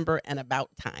Affair to Remember, and About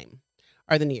Time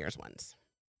are the New Year's ones.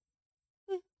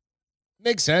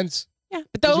 Makes sense. Yeah,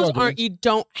 but those aren't, you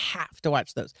don't have to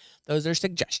watch those. Those are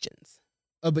suggestions.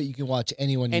 Oh, but you can watch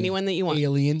anyone that you want.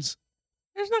 Aliens.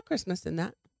 There's not Christmas in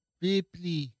that.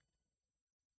 Ripley.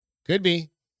 Could be.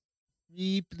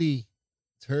 Ripley.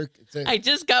 It's her. I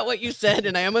just got what you said,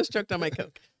 and I almost choked on my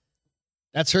Coke.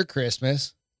 That's her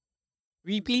Christmas.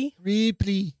 Ripley?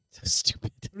 Ripley. So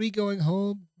stupid. Are we going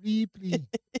home? Ripley.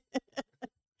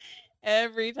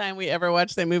 Every time we ever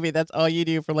watch that movie, that's all you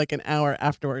do for like an hour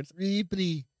afterwards.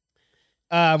 Ripley.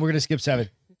 We're going to skip 7.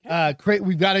 Okay.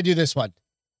 We've got to do this one.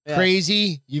 Yeah.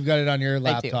 Crazy. You've got it on your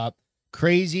laptop.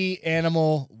 Crazy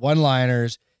animal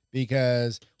one-liners,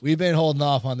 because we've been holding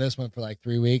off on this one for like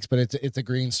 3 weeks, but it's a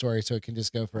green story, so it can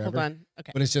just go forever. Hold on.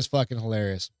 Okay. But it's just fucking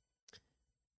hilarious.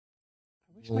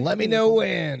 Let me know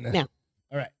when. Now.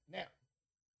 All right. Now.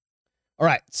 All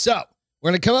right. So we're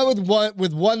gonna come up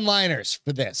with one-liners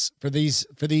for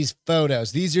these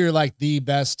photos. These are like the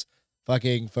best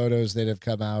fucking photos that have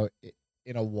come out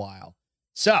in a while.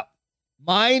 So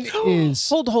mine is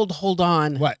hold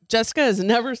on. What? Jessica has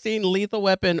never seen Lethal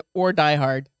Weapon or Die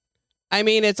Hard. I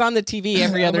mean, it's on the TV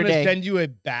every other day. I'm gonna send you a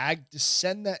bag. Just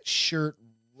send that shirt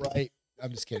right.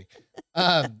 I'm just kidding.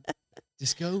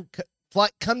 Just go.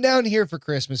 Come down here for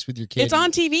Christmas with your kids. It's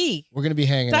on TV. We're gonna be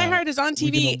hanging out. Die Hard is on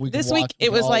TV this week.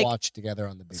 It was like watch together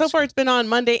on the big so far. screen. It's been on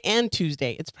Monday and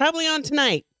Tuesday. It's probably on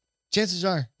tonight. Chances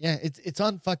are, yeah, it's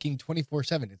on fucking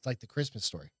 24/7. It's like the Christmas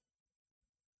story.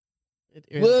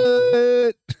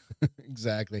 What?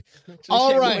 Exactly.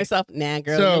 All right. Myself, nah,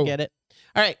 girl, you'll get it.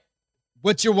 All right.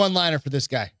 What's your one-liner for this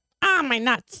guy? Ah, my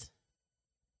nuts.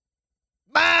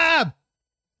 Mom!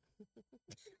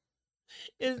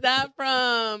 Is that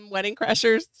from Wedding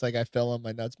Crashers? It's like I fell on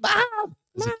my nuts. Mom!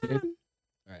 As a kid. Mom.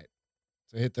 All right.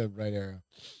 So hit the right arrow.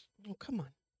 Oh, come on.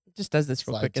 It just does this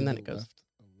real Slide quick, to and then the it goes. left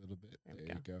a little bit. There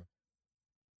you go.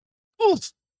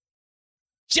 Oof.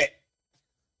 Shit.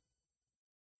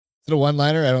 Is it a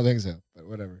one-liner? I don't think so, but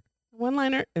whatever.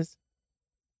 one-liner is.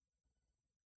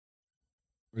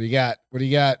 What do you got? What do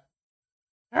you got?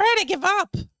 All right, I give up.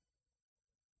 I'm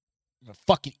gonna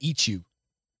fucking eat you.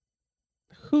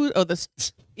 Who? Oh, the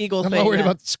eagle I'm thing. not worried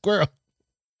about the squirrel.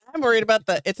 I'm worried about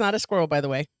the. It's not a squirrel, by the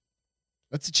way.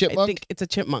 That's a I chipmunk. think it's a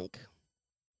chipmunk.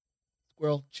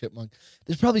 Squirrel, chipmunk.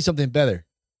 There's probably something better.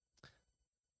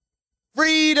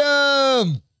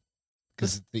 Freedom!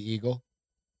 Because it's the eagle.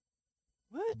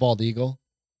 What? The bald eagle.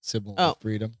 Symbol of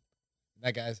freedom. And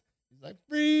that guy's he's like,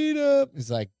 freedom.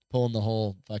 He's like pulling the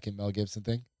whole fucking Mel Gibson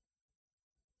thing.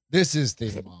 This is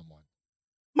the mom one.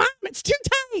 Mom, it's too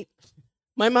tight.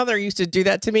 My mother used to do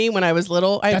that to me when I was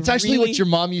little. That's actually what your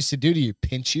mom used to do to you,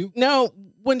 pinch you? No,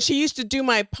 when she used to do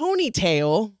my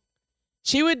ponytail,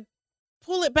 she would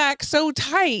pull it back so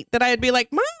tight that I'd be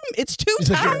like, Mom, it's too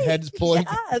tight. Like your head's pulling.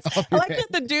 Yes. I like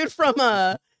that the dude from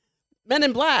Men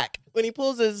in Black, when he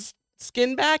pulls his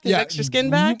skin back, his extra skin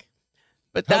back.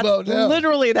 But that's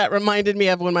literally that reminded me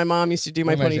of when my mom used to do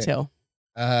my ponytail.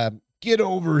 Get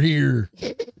over here.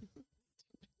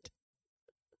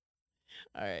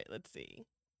 All right, let's see.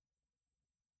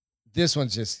 This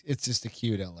one's it's just a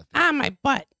cute elephant. Ah, my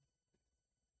butt.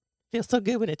 Feels so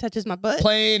good when it touches my butt.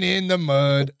 Playing in the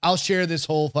mud. I'll share this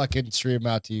whole fucking stream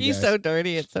out to you He's guys. so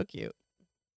dirty. It's so cute.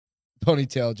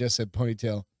 Ponytail. Just said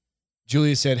ponytail.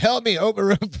 Julia said, help me, open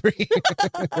room free.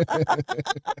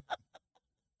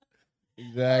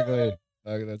 Exactly.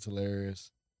 Okay, that's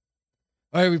hilarious.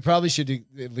 All right, we probably should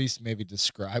at least maybe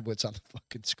describe what's on the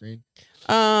fucking screen.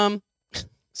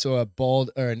 So a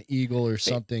bald or an eagle or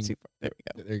something. There we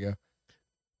go. There you go.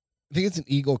 I think it's an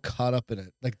eagle caught up in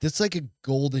it. Like this, like a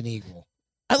golden eagle.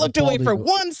 I looked away for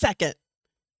 1 second.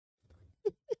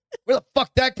 Where the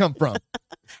fuck that come from?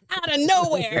 Out of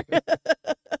nowhere.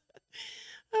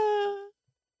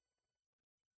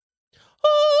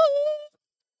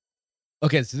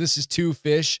 Okay, so this is 2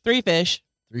 fish. 3 fish.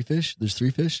 3 fish? There's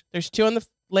 3 fish? There's 2 on the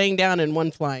laying down and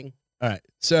 1 flying. All right.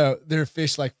 So they're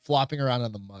fish like flopping around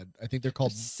on the mud. I think they're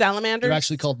called salamanders. They're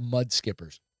actually called mud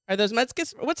skippers. Are those mud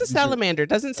skippers? What's a salamander?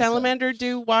 Doesn't salamander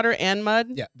do water and mud?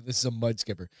 Yeah, but this is a mud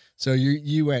skipper. So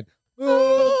you went.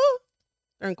 Oh.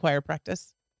 They're in choir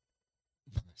practice.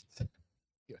 I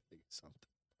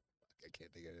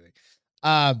can't think of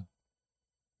anything.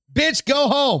 Bitch, go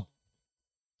home.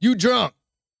 You drunk.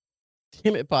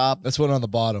 Damn it, Bob. That's one on the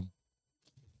bottom.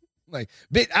 Like,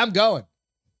 bitch, I'm going.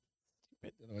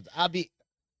 I'll be.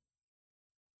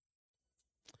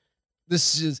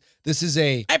 This is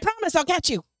a. I promise I'll catch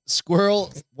you.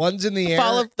 Squirrel. One's in the air.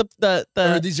 Follow the.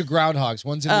 Or these are groundhogs.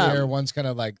 One's in the air. One's kind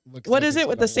of like. What is it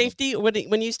with the safety? When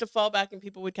you used to fall back and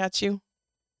people would catch you?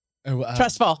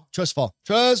 Trust fall. Trust fall.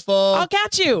 Trust fall. I'll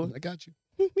catch you. I got you.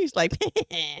 He's like,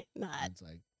 not. It's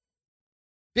like,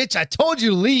 bitch, I told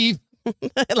you to leave.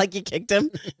 Like you kicked him.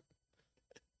 Look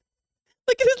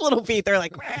at his little feet. They're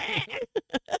like,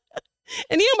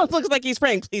 and he almost looks like he's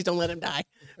praying. Please don't let him die.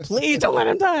 Please don't let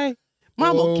him die.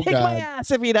 Mom will kick my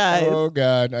ass if he dies. Oh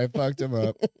God, I fucked him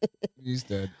up. He's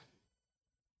dead.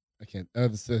 I can't. Oh,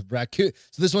 this is a raccoon.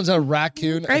 So this one's a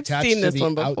raccoon I've attached seen to this the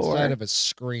one before. outside of a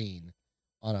screen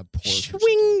on a porch.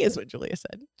 Swing is what Julia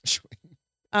said. Swing.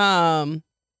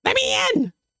 Let me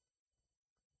in.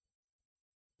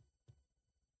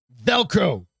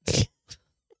 Velcro.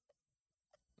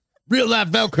 Real life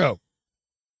Velcro.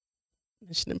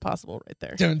 Mission Impossible right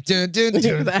there. Dun, dun, dun, dun,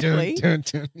 Exactly. dun,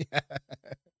 dun, dun. Yeah.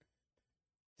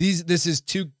 This is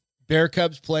 2 bear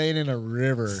cubs playing in a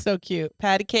river. So cute.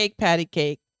 Patty cake, patty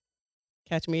cake.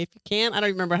 Catch me if you can. I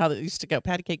don't remember how that used to go.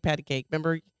 Patty cake, patty cake.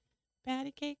 Remember?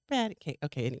 Patty cake, patty cake.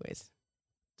 Okay, anyways.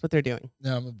 That's what they're doing.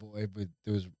 No, I'm a boy, but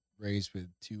I was raised with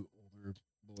 2 older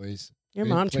boys. Your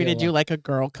We mom didn't play treated a you lot. like a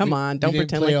girl. Come on. Don't we didn't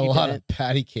pretend play like a you lot didn't. of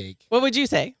patty cake. What would you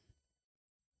say?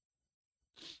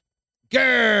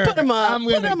 Grr, Put 'em up, I'm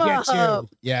put gonna 'em get up.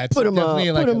 you. Yeah, it's Put 'em definitely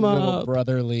up, like put a 'em little up.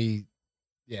 brotherly.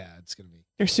 Yeah, it's gonna be.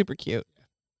 They're super cute.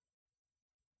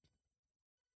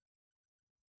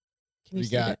 Can you We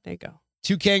see got- that? There you go.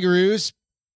 2 kangaroos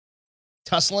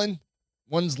tussling.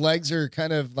 One's legs are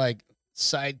kind of like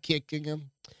side kicking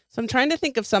him. So I'm trying to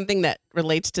think of something that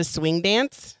relates to swing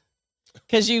dance.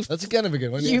 Because That's kind of a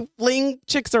good one. you fling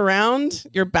chicks around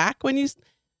your back when you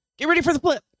get ready for the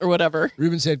flip or whatever.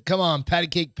 Ruben said, "Come on, patty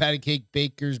cake,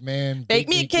 bakers, man. Bake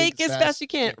me a cake as fast as you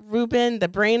can. Ruben, the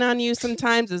brain on you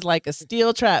sometimes is like a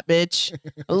steel trap, bitch.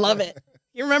 I love it.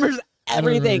 He remembers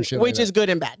everything, shit like which is good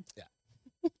and bad.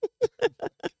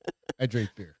 I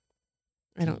drink beer.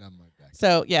 I don't. On my back.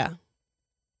 So, yeah.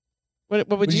 What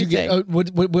would you say?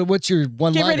 What's your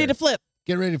one? Get ready to flip.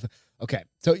 Get ready to. Okay,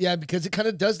 so yeah, because it kind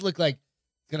of does look like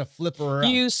it's gonna flip her around.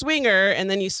 You swing her,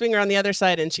 and then you swing her on the other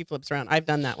side, and she flips around. I've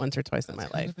done that once or twice in my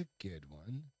life. Kind of a good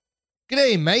one.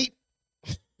 G'day, mate.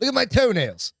 Look at my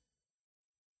toenails.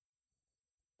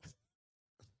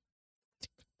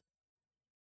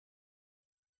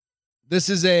 This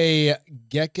is a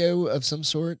gecko of some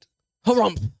sort.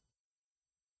 Harumph.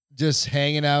 Just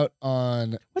hanging out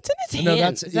on. What's in his No,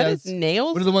 hand? Is that his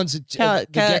nails? What are the ones that the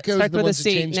geckos? Start The with ones a that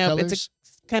C. change No, colors. it's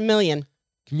a chameleon.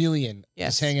 Chameleon.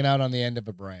 Yes. Just hanging out on the end of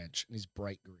a branch, and he's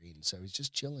bright green, so he's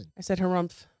just chilling. I said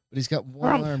harumph. But he's got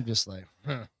one Harumph. arm, just like.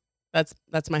 Huh. That's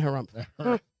my harumph.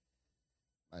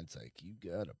 Mine's like, you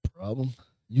got a problem?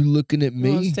 You looking at You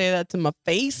wanna me? say that to my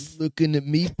face? You looking at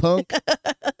me, punk?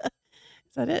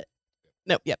 Is that it?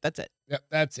 Nope. Yep, that's it. Yep,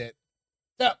 that's it.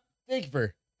 So, thank you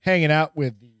for hanging out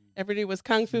with the. Everybody was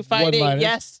kung fu fighting. One-liners.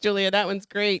 Yes, Julia, that one's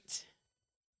great.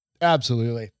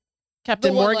 Absolutely.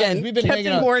 Captain The one-liners. Morgan. We've been hanging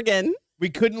Captain out. Morgan. We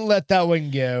couldn't let that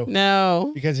one go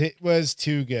No. because it was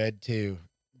too good to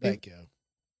let go.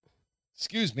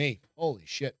 Excuse me. Holy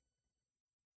shit.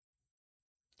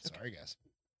 Sorry, guys.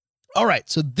 All right.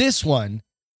 So this one,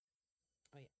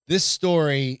 this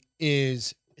story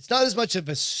is, it's not as much of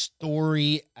a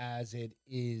story as it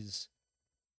is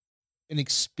an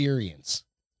experience.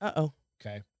 Uh-oh.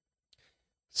 Okay.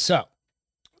 So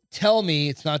tell me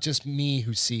it's not just me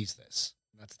who sees this.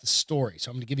 That's the story. So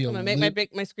I'm going to give you I'm a going to little,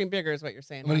 make my screen bigger is what you're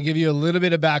saying. I'm going to give you a little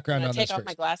bit of I'm background gonna on take this off first.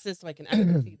 my glasses so I can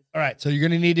actually see. All right. So you're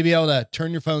going to need to be able to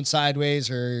turn your phone sideways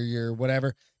or your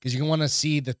whatever, because you want to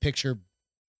see the picture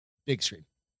big screen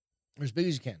or as big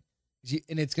as you can.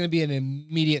 And it's going to be an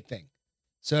immediate thing.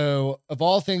 So of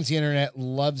all things, the internet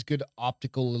loves good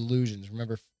optical illusions.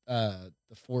 Remember the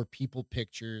 4 people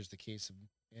pictures, the case of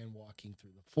man walking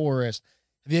through the forest.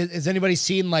 Has anybody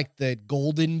seen like the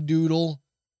golden doodle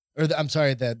or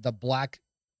the black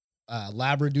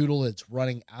labradoodle that's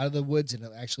running out of the woods and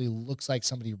it actually looks like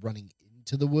somebody running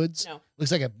into the woods? No.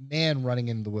 Looks like a man running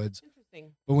into the woods.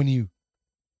 Interesting. But when you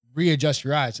readjust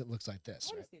your eyes, it looks like this.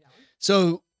 I want Right? to see that one.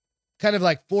 So kind of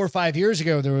like 4 or 5 years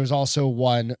ago, there was also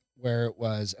one where it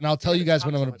was, and I'll tell you guys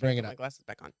when I'm going to bring it My up. glasses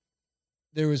back on.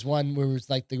 There was one where it was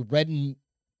like the red and,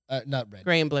 not red,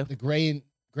 Gray and blue. the gray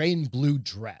and blue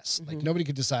dress. Like Mhm. nobody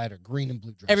could decide, or green and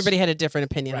blue dress. Everybody had a different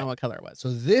opinion Right. on what color it was.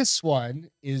 So this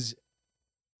one is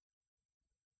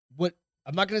what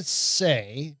I'm not going to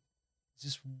say.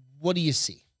 Just what do you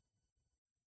see?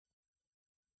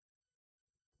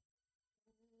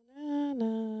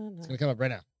 It's going to come up right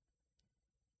now.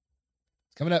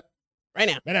 It's coming up Right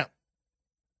now. right now.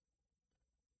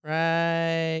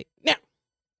 Right now.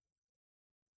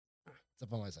 It's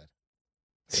up on my side.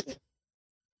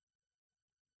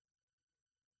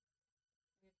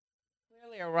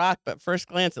 Clearly a rock, but first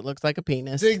glance it looks like a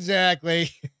penis.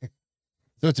 Exactly.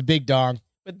 So it's a big dong.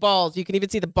 With balls. You can even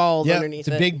see the balls Yeah, underneath it's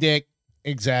a it. big dick.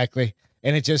 Exactly.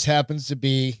 And it just happens to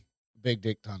be Big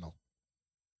Dick Tunnel.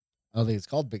 I don't think it's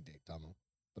called Big Dick Tunnel,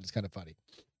 but it's kind of funny.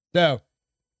 So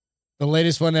the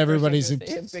latest one everybody's gonna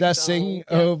say a big obsessing dong,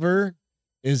 yeah. over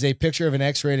is a picture of an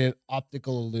X-rated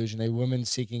optical illusion. A woman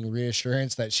seeking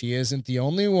reassurance that she isn't the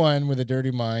only one with a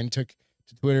dirty mind took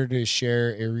to Twitter to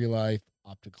share a real-life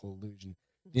optical illusion.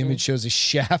 The Mhm. image shows a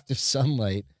shaft of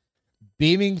sunlight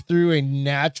beaming through a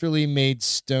naturally made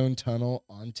stone tunnel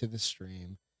onto the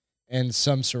stream and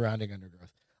some surrounding undergrowth.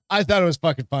 I thought it was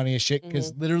fucking funny as shit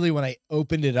because literally when I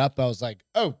opened it up, I was like,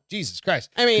 "Oh Jesus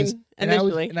Christ!" I mean,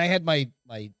 initially. And I had my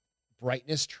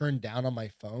brightness turned down on my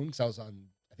phone because I was on,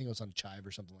 I think it was on Chive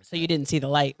or something like that. So you didn't see the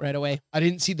light right away. I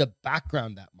didn't see the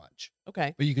background that much,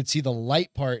 Okay. but you could see the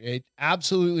light part. It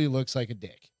absolutely looks like a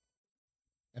dick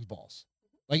and balls,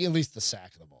 like at least the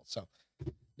sack of the balls. So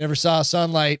never saw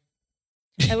sunlight.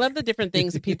 I love the different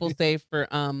things that people say for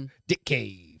Dick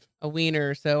cave. a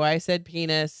wiener. So I said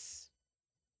penis.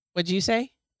 What'd you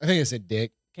say? I think I said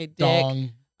dick. Okay, dick.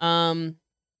 Dong.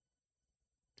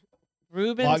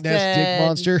 Ruben Loch Ness said dick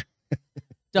monster.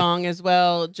 dong as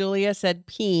well. Julia said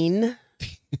peen.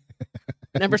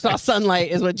 Never saw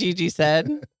sunlight is what Gigi said.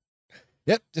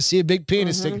 Yep, to see a big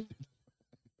penis. Mhm.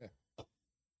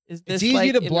 Is this It's easy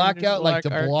like to block out, like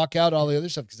to art? block out all the other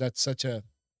stuff because that's such a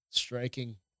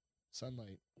striking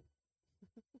sunlight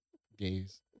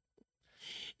gaze.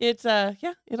 It's yeah,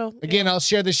 it'll Again, I'll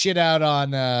share this shit out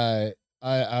on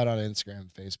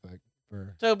Instagram, Facebook.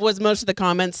 So was most of the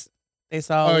comments they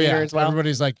saw Oh here yeah, as well.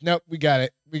 everybody's like, nope, we got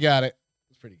it.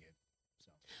 It's pretty good.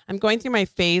 So. I'm going through my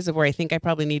phase of where I think I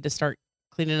probably need to start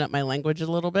cleaning up my language a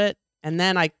little bit, and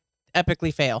then I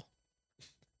epically fail.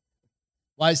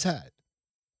 Why is that?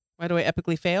 Why do I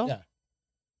epically fail? Yeah.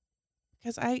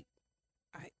 Because I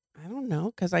don't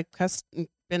know. Because I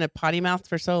been a potty mouth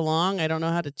for so long, I don't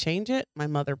know how to change it. My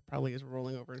mother probably is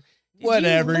rolling over. Did you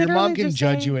Whatever. Your mom literally can just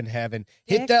judge say you in heaven.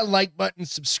 dick? Hit that like button,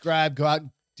 subscribe, go out and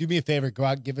do me a favor. Go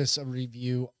out, give us a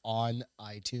review on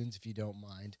iTunes if you don't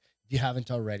mind. If you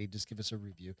haven't already, just give us a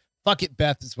review. Fuck it,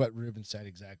 Beth, is what Ruben said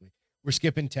exactly. We're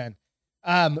skipping 10.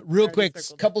 Real quick,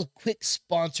 couple of quick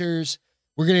sponsors.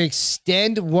 We're going to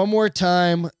extend one more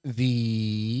time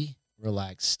the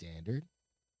Relax Standard.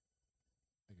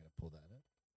 I got to pull that up.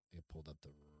 I pulled up the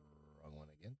wrong one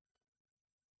again.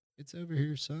 It's over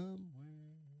here somewhere.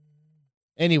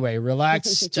 Anyway, Relax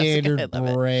Standard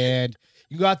brand.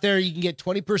 You go out there, you can get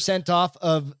 20% off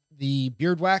of the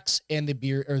beard wax and the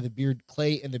beard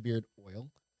clay and the beard oil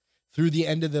through the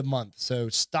end of the month. So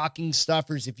stocking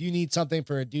stuffers, if you need something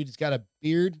for a dude who's got a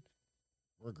beard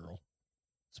or a girl,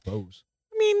 suppose.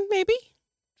 I mean, maybe.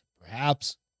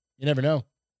 Perhaps. You never know.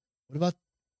 What about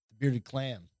the bearded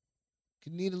clam?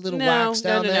 Could need a little wax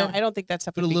down there. No. I don't think that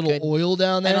stuff Put would a be little good. oil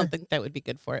down there. I don't think that would be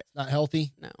good for it. Not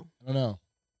healthy? No. I don't know.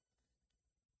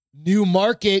 New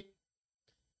Market.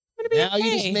 Now okay.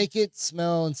 you just make it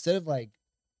smell, instead of like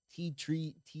tea,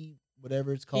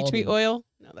 whatever it's called. Tea tree oil?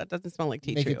 No, that doesn't smell like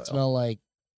tea tree oil. Make it smell like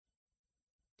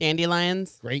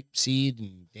dandelions, grape seed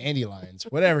and dandelions,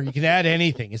 whatever. You can add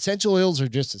anything. Essential oils are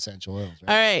just essential oils,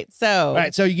 right? All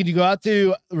right. So you can go out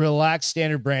to Relax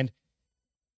Standard brand,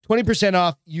 20%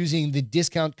 off using the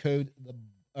discount code. The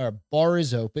bar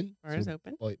is open. Bar is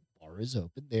open. Bar is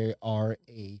open. They are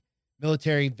a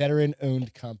military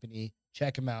veteran-owned company.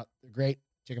 Check them out. They're great.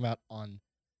 Check them out on.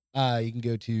 You can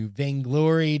go to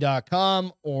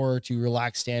vainglory.com or to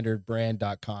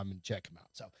relaxstandardbrand.com and check them out.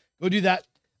 So go do that.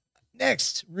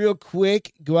 Next, real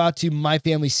quick, go out to My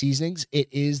Family Seasonings. It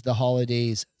is the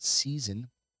holidays season.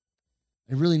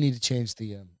 I really need to change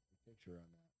the picture on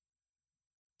that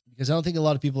because I don't think a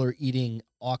lot of people are eating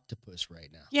octopus right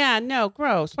now. Yeah, no,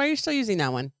 gross. Why are you still using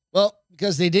that one? Well,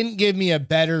 because they didn't give me a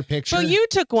better picture. Well, you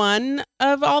took one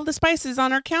of all the spices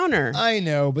on our counter. I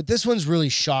know, but this one's really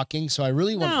shocking, so I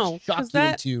really want to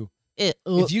shock you into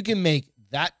if you can make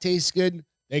that taste good,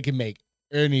 they can make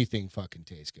anything fucking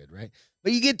taste good, right?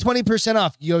 But you get 20%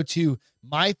 off. You go to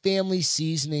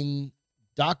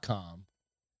myfamilyseasoning.com.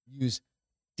 Use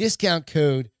discount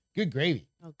code Good Gravy.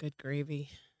 Oh, good gravy.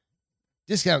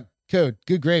 Discount code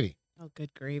Good Gravy. Oh,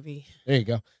 good gravy. There you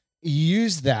go.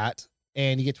 Use that,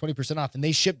 and you get 20% off. And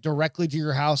they ship directly to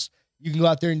your house. You can go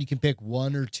out there and you can pick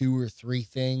 1 or 2 or 3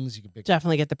 things. You can pick.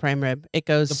 Definitely get the prime rib. It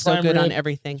goes so good on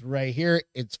everything. It's right here.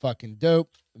 It's fucking dope.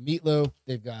 Meatloaf.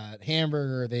 They've got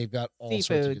hamburger. They've got all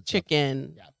sorts of good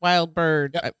chicken, stuff. wild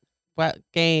bird, wild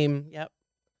game. Yep.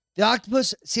 The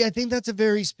octopus. See, I think that's a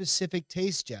very specific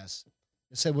taste, Jess.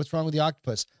 I said, what's wrong with the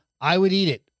octopus? I would eat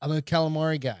it. I'm a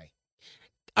calamari guy.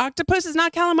 Octopus is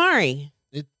not calamari.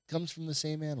 It comes from the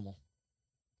same animal.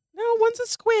 No, one's a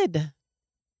squid.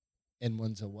 And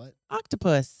one's a what?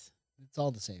 Octopus. It's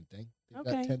all the same thing. They've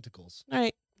got tentacles. All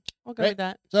right. I'll go with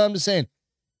that. So I'm just saying.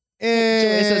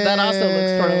 Julia says that also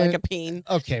looks sort of like a peen.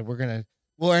 Okay,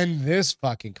 we'll end this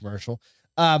fucking commercial.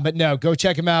 But no, go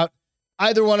check them out.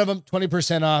 Either one of them,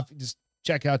 20% off. Just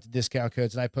check out the discount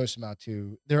codes, and I post them out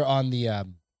too. They're on the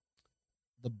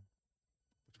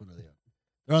which one are they on?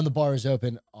 They're on the Bar is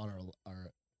Open on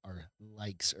our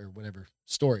likes or whatever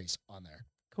stories on there.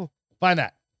 Cool. Find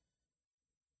that.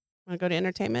 Want to go to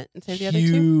entertainment and save the other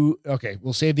two? Okay,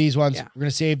 we'll save these ones. Yeah. We're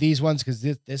gonna save these ones because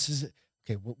this is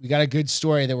okay. We got a good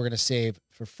story that we're gonna save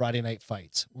for Friday Night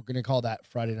Fights. We're gonna call that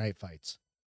Friday Night Fights.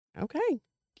 Okay. How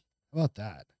about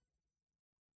that?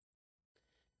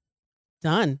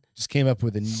 Done. Just came up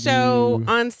with a new. So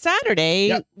on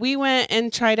Saturday, we went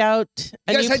and tried out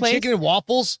a new place. Chicken and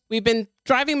waffles? We've been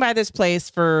driving by this place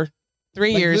for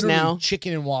 3 years now.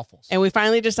 Chicken and waffles. And we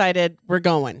finally decided we're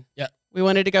going. Yeah. We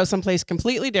wanted to go someplace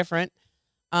completely different.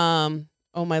 Oh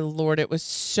my Lord, it was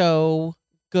so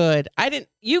good.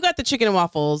 You got the chicken and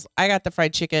waffles. I got the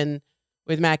fried chicken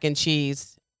with mac and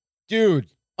cheese. Dude.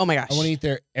 Oh my gosh. I want to eat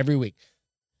there every week.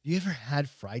 Have you ever had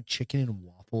fried chicken and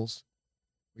waffles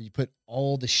where you put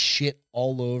all the shit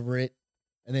all over it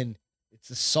and then it's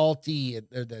the salty,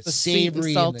 the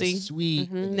savory, and the sweet.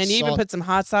 Mm-hmm. And then you even put some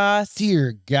hot sauce.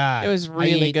 Dear God. It was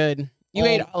really good. You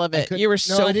ate all of it. You were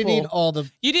so full. I didn't eat all the.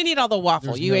 You didn't eat all the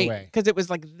waffle. You ate way. Because it was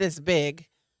like this big.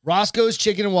 Roscoe's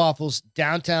Chicken and Waffles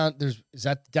downtown. Is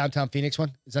that the downtown Phoenix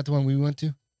one? Is that the one we went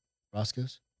to?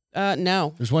 Roscoe's?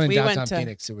 No. There's one in downtown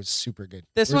Phoenix. It was super good.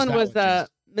 This one was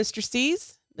Mr.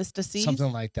 C's. Mr. C's.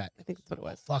 Something like that. I think that's what it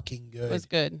was. Fucking good. It was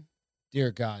good.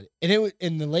 Dear God.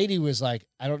 And the lady was like,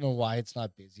 I don't know why it's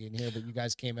not busy in here, but you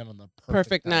guys came in on the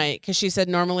perfect night. Because she said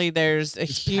normally there's a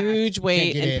huge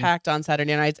wait and packed on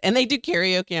Saturday nights. And they do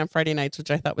karaoke on Friday nights,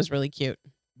 which I thought was really cute.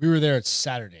 We were there at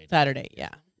Saturday.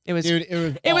 Yeah. It was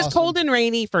awesome. Was cold and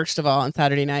rainy, first of all, on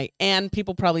Saturday night. And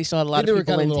people probably still had a lot of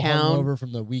people in town. Over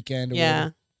from the weekend. Yeah.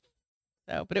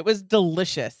 So, but it was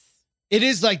delicious. It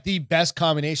is like the best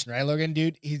combination, right, Logan?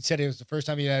 Dude, he said it was the first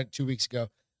time he had it 2 weeks ago.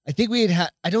 I think we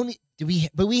had. I don't. Did we?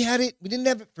 But we had it. We didn't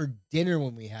have it for dinner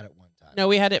when we had it one time. No,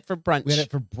 we had it for brunch. We had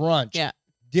it for brunch. Yeah.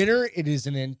 Dinner, it is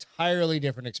an entirely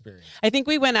different experience. I think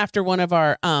we went after one of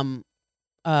our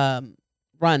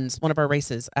runs, one of our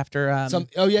races after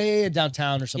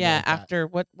downtown or something. yeah, like that. after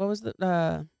what was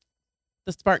the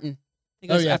Spartan. I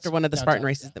think it was after one of the downtown, Spartan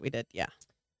races that we did. Yeah.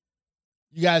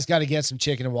 You guys got to get some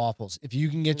chicken and waffles if you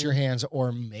can get your hands,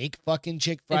 or make fucking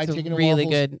fried It's chicken really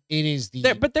and waffles. good. It is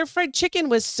But their fried chicken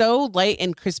was so light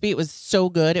and crispy. It was so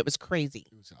good. It was crazy.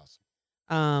 It was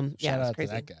awesome. Yeah, Shout it was out crazy.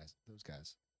 to that guys. Those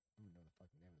guys. I don't know the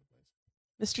fucking name of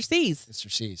the place. Mr. C's.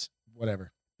 Mr. C's.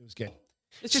 Whatever. It was good.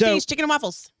 Mr. So- C's chicken and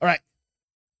waffles. All right.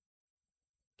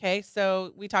 Okay,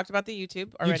 so we talked about the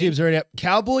YouTube already. YouTube's already up.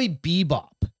 Cowboy Bebop.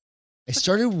 I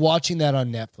started watching that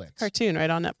on Netflix. Cartoon, right,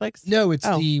 on Netflix? No, it's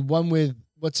Oh. the one with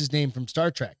what's his name from Star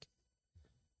Trek.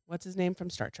 What's his name from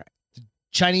Star Trek?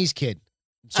 Chinese kid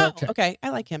from Star Oh, Trek. okay. I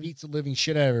like him. Beats the living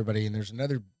shit out of everybody, and there's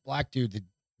another black dude that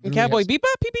And literally Cowboy has-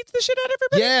 Bebop, he beats the shit out of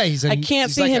everybody? Yeah, I can't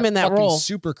he's see like him a in that fucking role.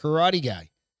 super karate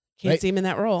guy. Can't right? see him in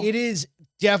that role. It is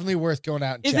definitely worth going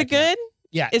out and Is it checking out. good?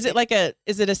 Yeah. Is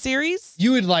it a series?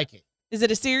 You would like it. Is it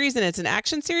a series and it's an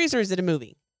action series, or is it a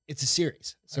movie? It's a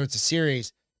series. So it's a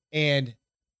series. And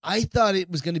I thought it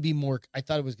was going to be more. I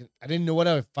didn't know what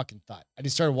I fucking thought. I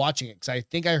just started watching it because I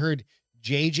think I heard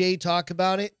JJ talk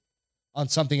about it on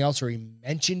something else, or he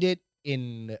mentioned it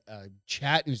in a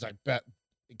chat. He was like,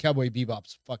 Cowboy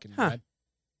Bebop's fucking rad.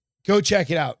 Go check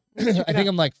it out. I think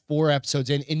I'm like 4 episodes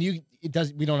in, and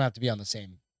we don't have to be on the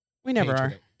same. We never page are.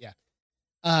 with it.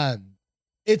 Yeah.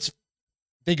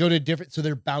 They go to different, so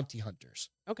they're bounty hunters,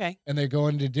 Okay. and they're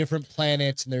going to different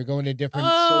planets, and they're going to different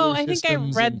Oh, solar I think I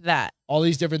systems read and that. all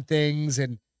these different things,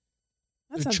 and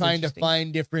That they're sounds trying to interesting.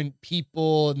 find different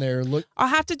people, and they're I'll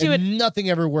have to do it. Nothing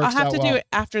ever works. I'll have out to well. do it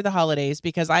after the holidays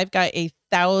because I've got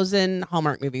 1,000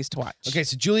 Hallmark movies to watch. Okay,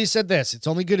 so Julia said this: it's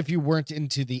only good if you weren't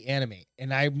into the anime,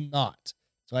 and I'm not.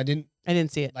 So I didn't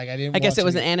see it. I didn't. I guess watch it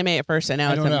was an anime at first, and now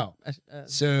I it's don't know. So,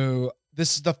 So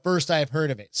this is the first I've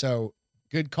heard of it. So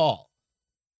good call.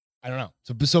 I don't know.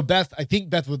 So Beth, I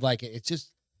think Beth would like it.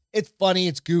 It's funny.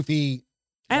 It's goofy.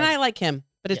 and I like him,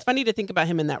 but it's Yeah. funny to think about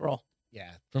him in that role.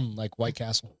 Yeah, from like White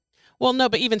Castle. Well, no,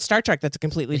 but even Star Trek, that's a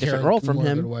completely different role from Go to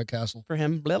him. White Castle. For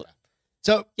him, blah.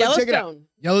 So let's check it out. Yellowstone.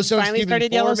 Yellowstone. Finally Season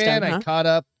started 4, Yellowstone, Man. huh? I caught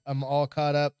up. I'm all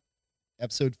caught up.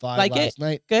 Episode 5 Like last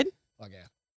night. Good. Fuck yeah.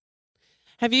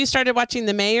 Have you started watching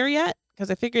The Mayor yet?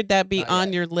 Because I figured that'd be Not on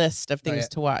yet. your list of Not things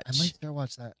yet. to watch. I might start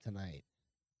watch that tonight.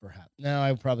 Perhaps. No,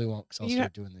 I probably won't because I'll You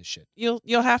start doing this shit. You'll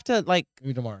have to like.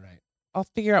 Maybe tomorrow night. I'll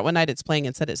figure out what night it's playing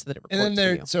and set it so that it records And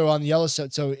then for you. so on Yellowstone,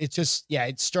 so it's just,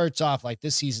 it starts off like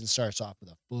this season starts off with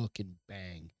a fucking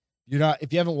bang.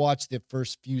 If you haven't watched the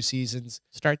first few seasons,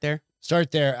 Start there.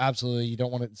 start there. Absolutely. You don't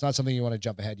want to, it's not something you want to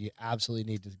jump ahead. You absolutely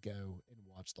need to go and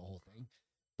watch the whole thing.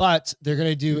 But they're going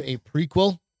to do a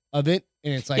prequel of it.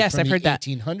 And it's like Yes, from I've the heard that.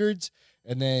 1800s.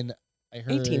 And then I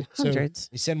heard, so 1800s.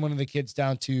 they send one of the kids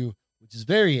down to, which is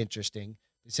very interesting.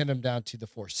 They send them down to the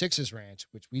 4-6s ranch,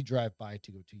 which we drive by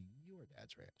to go to your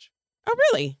dad's ranch, Oh,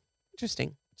 really?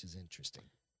 Interesting. which is interesting.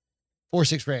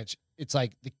 4-6 ranch. It's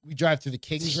like we drive through the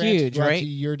King's It's ranch, huge, drive right? to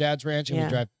your dad's ranch, and Yeah. we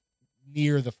drive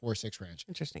near the 4-6 ranch.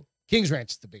 Interesting. King's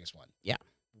ranch is the biggest one. Yeah.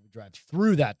 We drive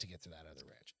through that to get to that other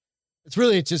ranch.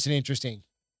 It's just an interesting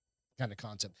kind of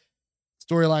concept.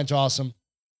 Storyline's awesome.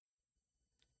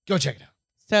 Go check it out.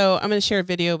 So I'm going to share a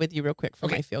video with you real quick for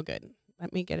Okay. my feel good.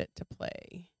 Let me get it to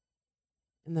play,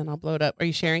 and then I'll blow it up. Are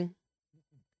you sharing?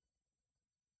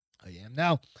 I am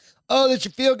now. Oh, that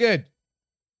should feel good.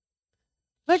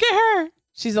 Look at her.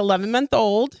 She's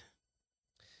 11-month-old.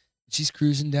 She's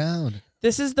cruising down.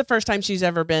 This is the first time she's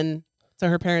ever been. So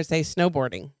her parents say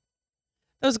snowboarding.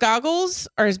 Those goggles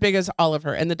are as big as all of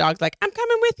her, and the dog's like, "I'm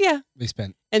coming with you," They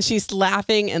spent and she's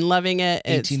laughing and loving it.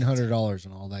 It's- $1,800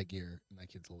 on all that gear, and that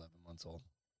kid's 11 months old.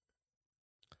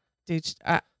 Dude,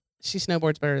 she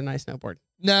snowboards better than I snowboard.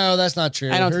 No, that's not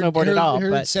true. I don't snowboard at all, Her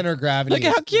but center of gravity. Look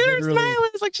at how is cute her literally smile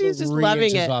is. Like she's just 3 loving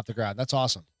inches it. off the ground. That's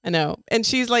awesome. I know. And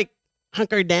she's like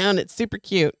hunkered down. It's super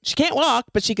cute. She can't walk,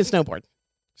 but she can snowboard.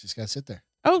 She's got to sit there.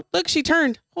 Oh, look, she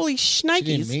turned. Holy She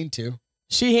didn't shnikes. mean to.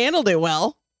 She handled it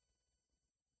well.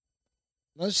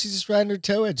 No, she's just riding her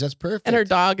toe edge. That's perfect. And her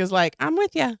dog is like, "I'm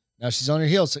with you." Now she's on her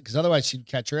heels because otherwise she'd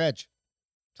catch her edge.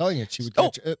 I'm telling you, she would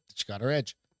catch. She got her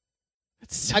edge.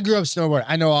 I grew up snowboarding.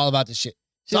 I know all about this shit.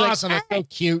 It's She's like, awesome. It's so "Alright,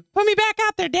 cute. put me back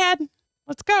out there, Dad.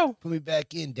 Let's go. Put me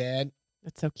back in, Dad.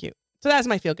 That's so cute. So that's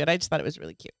my feel good. I just thought it was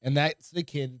really cute. And that's the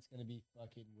kid that's going to be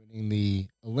fucking winning the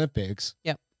Olympics.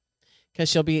 Because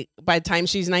she'll be, by the time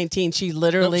she's 19, she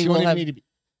literally she will won't even have, need to be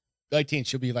 19.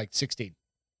 She'll be like 16.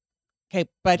 okay,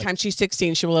 by the time she's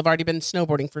 16, she will have already been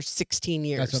snowboarding for 16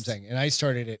 years. That's what I'm saying. And I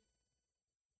started at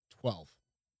 12.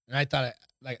 And I thought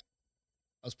I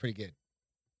was pretty good.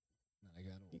 I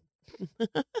got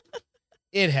old.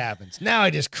 It happens. Now I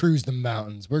just cruise the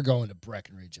mountains. We're going to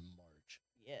Breckenridge in March.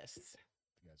 Yes.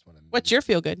 You guys wanna What's meet? your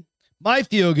feel good? My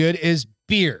feel good is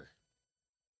beer.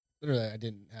 Literally, I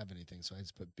didn't have anything, so I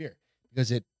just put beer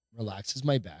because it relaxes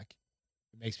my back.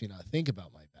 It makes me not think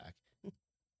about my back. That's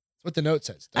what the note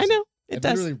says. I know. It I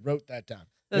does. literally wrote that down.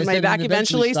 Does It my said, back "And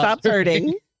eventually stops hurting?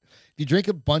 If you drink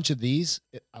a bunch of these,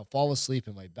 I'll fall asleep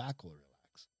and my back will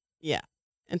relax. Yeah.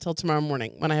 Until tomorrow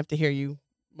morning when I have to hear you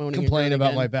moaning. Complain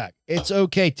about my back. It's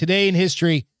okay. Today in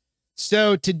history.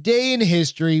 So today in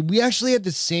history, we actually had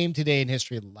the same today in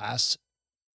history last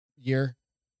year.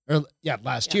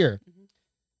 Last year. Mhm.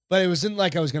 But it wasn't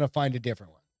like I was going to find a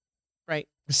different one. Right.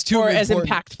 It's too Or as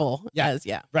important. impactful as,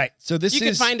 Right. So this you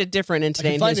is. could find a different in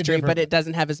today in find a history, different but it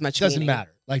doesn't have as much doesn't meaning.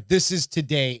 matter. Like this is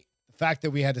today. The fact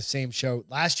that we had the same show.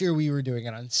 Last year we were doing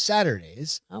it on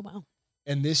Saturdays. Oh, wow.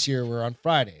 And this year we're on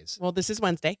Fridays. Well, this is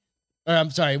Wednesday. I'm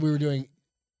sorry. We were doing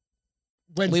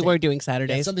Wednesday. We were doing Yeah,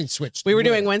 Saturdays. something switched. We were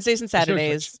doing Whatever. Wednesdays and Sure,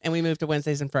 Saturdays, and we moved to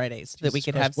Wednesdays and Fridays so that we Jesus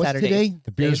could Christ. have What's Saturdays. today?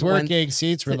 The beer's Today's Wednesday. working.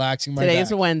 See, it's relaxing my Today's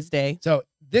back. a Wednesday. So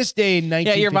this day in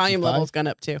 1955. Yeah, your volume level's gone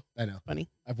up too. I know. Funny.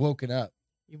 I've woken up.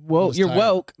 You're tired.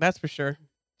 woke. That's for sure.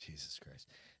 Jesus Christ.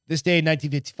 This day in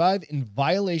 1955, in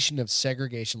violation of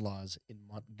segregation laws in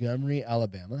Montgomery,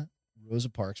 Alabama, Rosa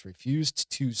Parks refused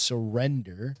to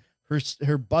surrender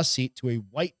her bus seat to a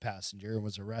white passenger and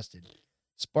was arrested,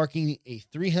 sparking a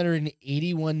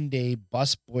 381-day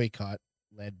bus boycott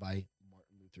led by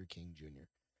Martin Luther King Jr.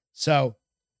 So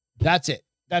that's it.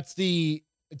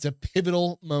 It's a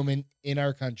pivotal moment in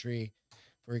our country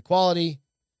for equality.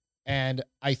 And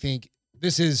I think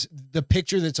this is the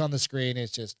picture that's on the screen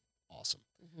is just awesome.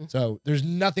 Mm-hmm. So there's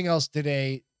nothing else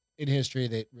today in history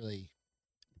that really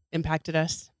Impacted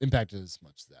us. impacted as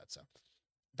much as that. So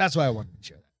that's why I wanted to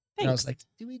share that. And I was Thanks. like,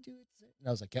 do we do it? And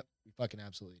I was like, yep, we fucking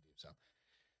absolutely do. So,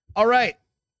 all right.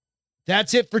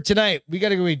 That's it for tonight. We got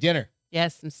to go eat dinner.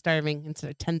 Yes, I'm starving. It's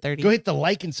 10:30. Go hit the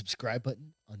like and subscribe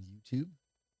button on YouTube,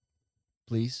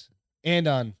 please. And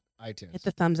on iTunes. Hit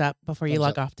the thumbs up before you Thumbs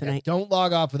log up. off tonight. Yeah, don't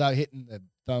log off without hitting the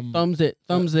Thumbs it.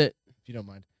 if you don't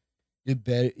mind.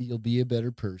 You'll be a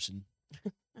better person.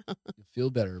 You'll feel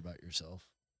better about yourself.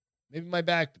 Maybe my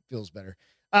back feels better.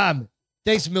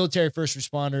 Thanks to military first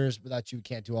responders. Without you, we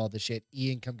can't do all this shit.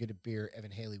 Ian, come get a beer.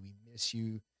 Evan Haley, we miss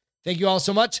you. Thank you all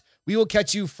so much. We will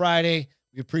catch you Friday.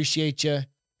 We appreciate you.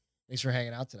 Thanks for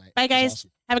hanging out tonight. Bye, It was guys.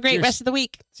 awesome. Have a great Cheers. rest of the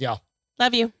week. See y'all.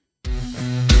 Love you.